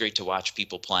always great to watch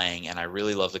people playing, and I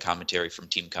really love the commentary from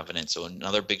Team Covenant. So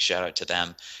another big shout out to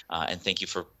them, and thank you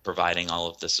for providing all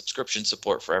of the subscription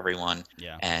support for everyone.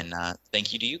 Yeah. And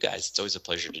thank you to you guys. It's always a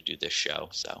pleasure to do this show.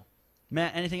 So,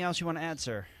 Matt, anything else you want to add,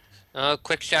 sir?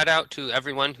 Quick shout out to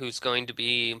everyone who's going to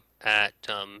be at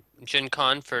Gen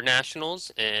Con for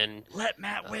Nationals, and Let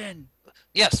Matt win.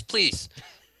 yes, please.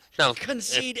 No,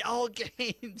 Concede all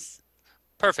games.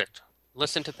 perfect.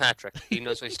 Listen to Patrick. He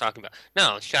knows what he's talking about.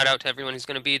 No, shout out to everyone who's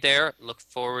going to be there. Look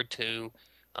forward to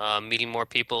meeting more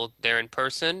people there in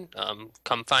person.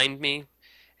 Come find me,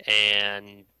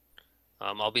 and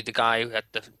I'll be the guy at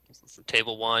the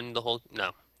table one. No,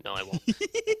 I won't.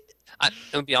 It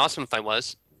would be awesome if I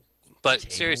was. But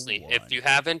Table seriously, one. if you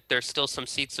haven't, there's still some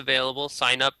seats available.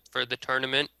 Sign up for the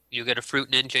tournament. You get a Fruit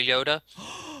Ninja Yoda.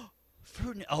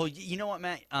 Fruit. Oh, you know what,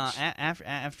 Matt?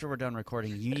 After we're done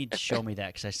recording, you need to show me that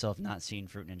because I still have not seen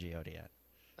Fruit Ninja Yoda yet.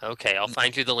 Okay, I'll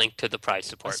find you the link to the prize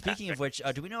support. Speaking of which,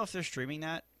 do we know if they're streaming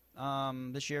that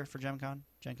this year for Gen Con?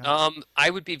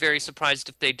 I would be very surprised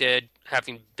if they did.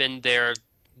 Having been there,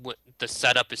 the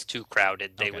setup is too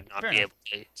crowded. They Okay, would not fair be enough.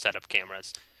 able to set up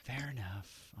cameras. Fair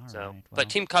enough. All So, right. Well, but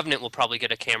Team Covenant will probably get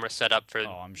a camera set up for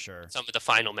oh, I'm sure. some of the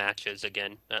final matches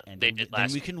again. And They then, did then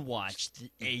last. we can watch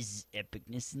as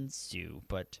epicness ensue.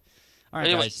 But all right,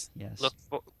 Anyways, guys. Yes.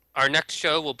 Look, our next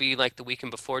show will be like the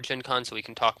weekend before Gen Con, so we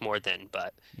can talk more then.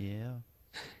 But Yeah,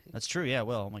 that's true. Yeah.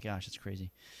 Well, oh my gosh, it's crazy.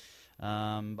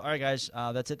 All right, guys.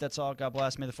 That's it. That's all. God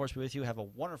bless. May the force be with you. Have a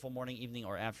wonderful morning, evening,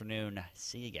 or afternoon.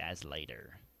 See you guys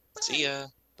later. see ya.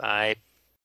 bye.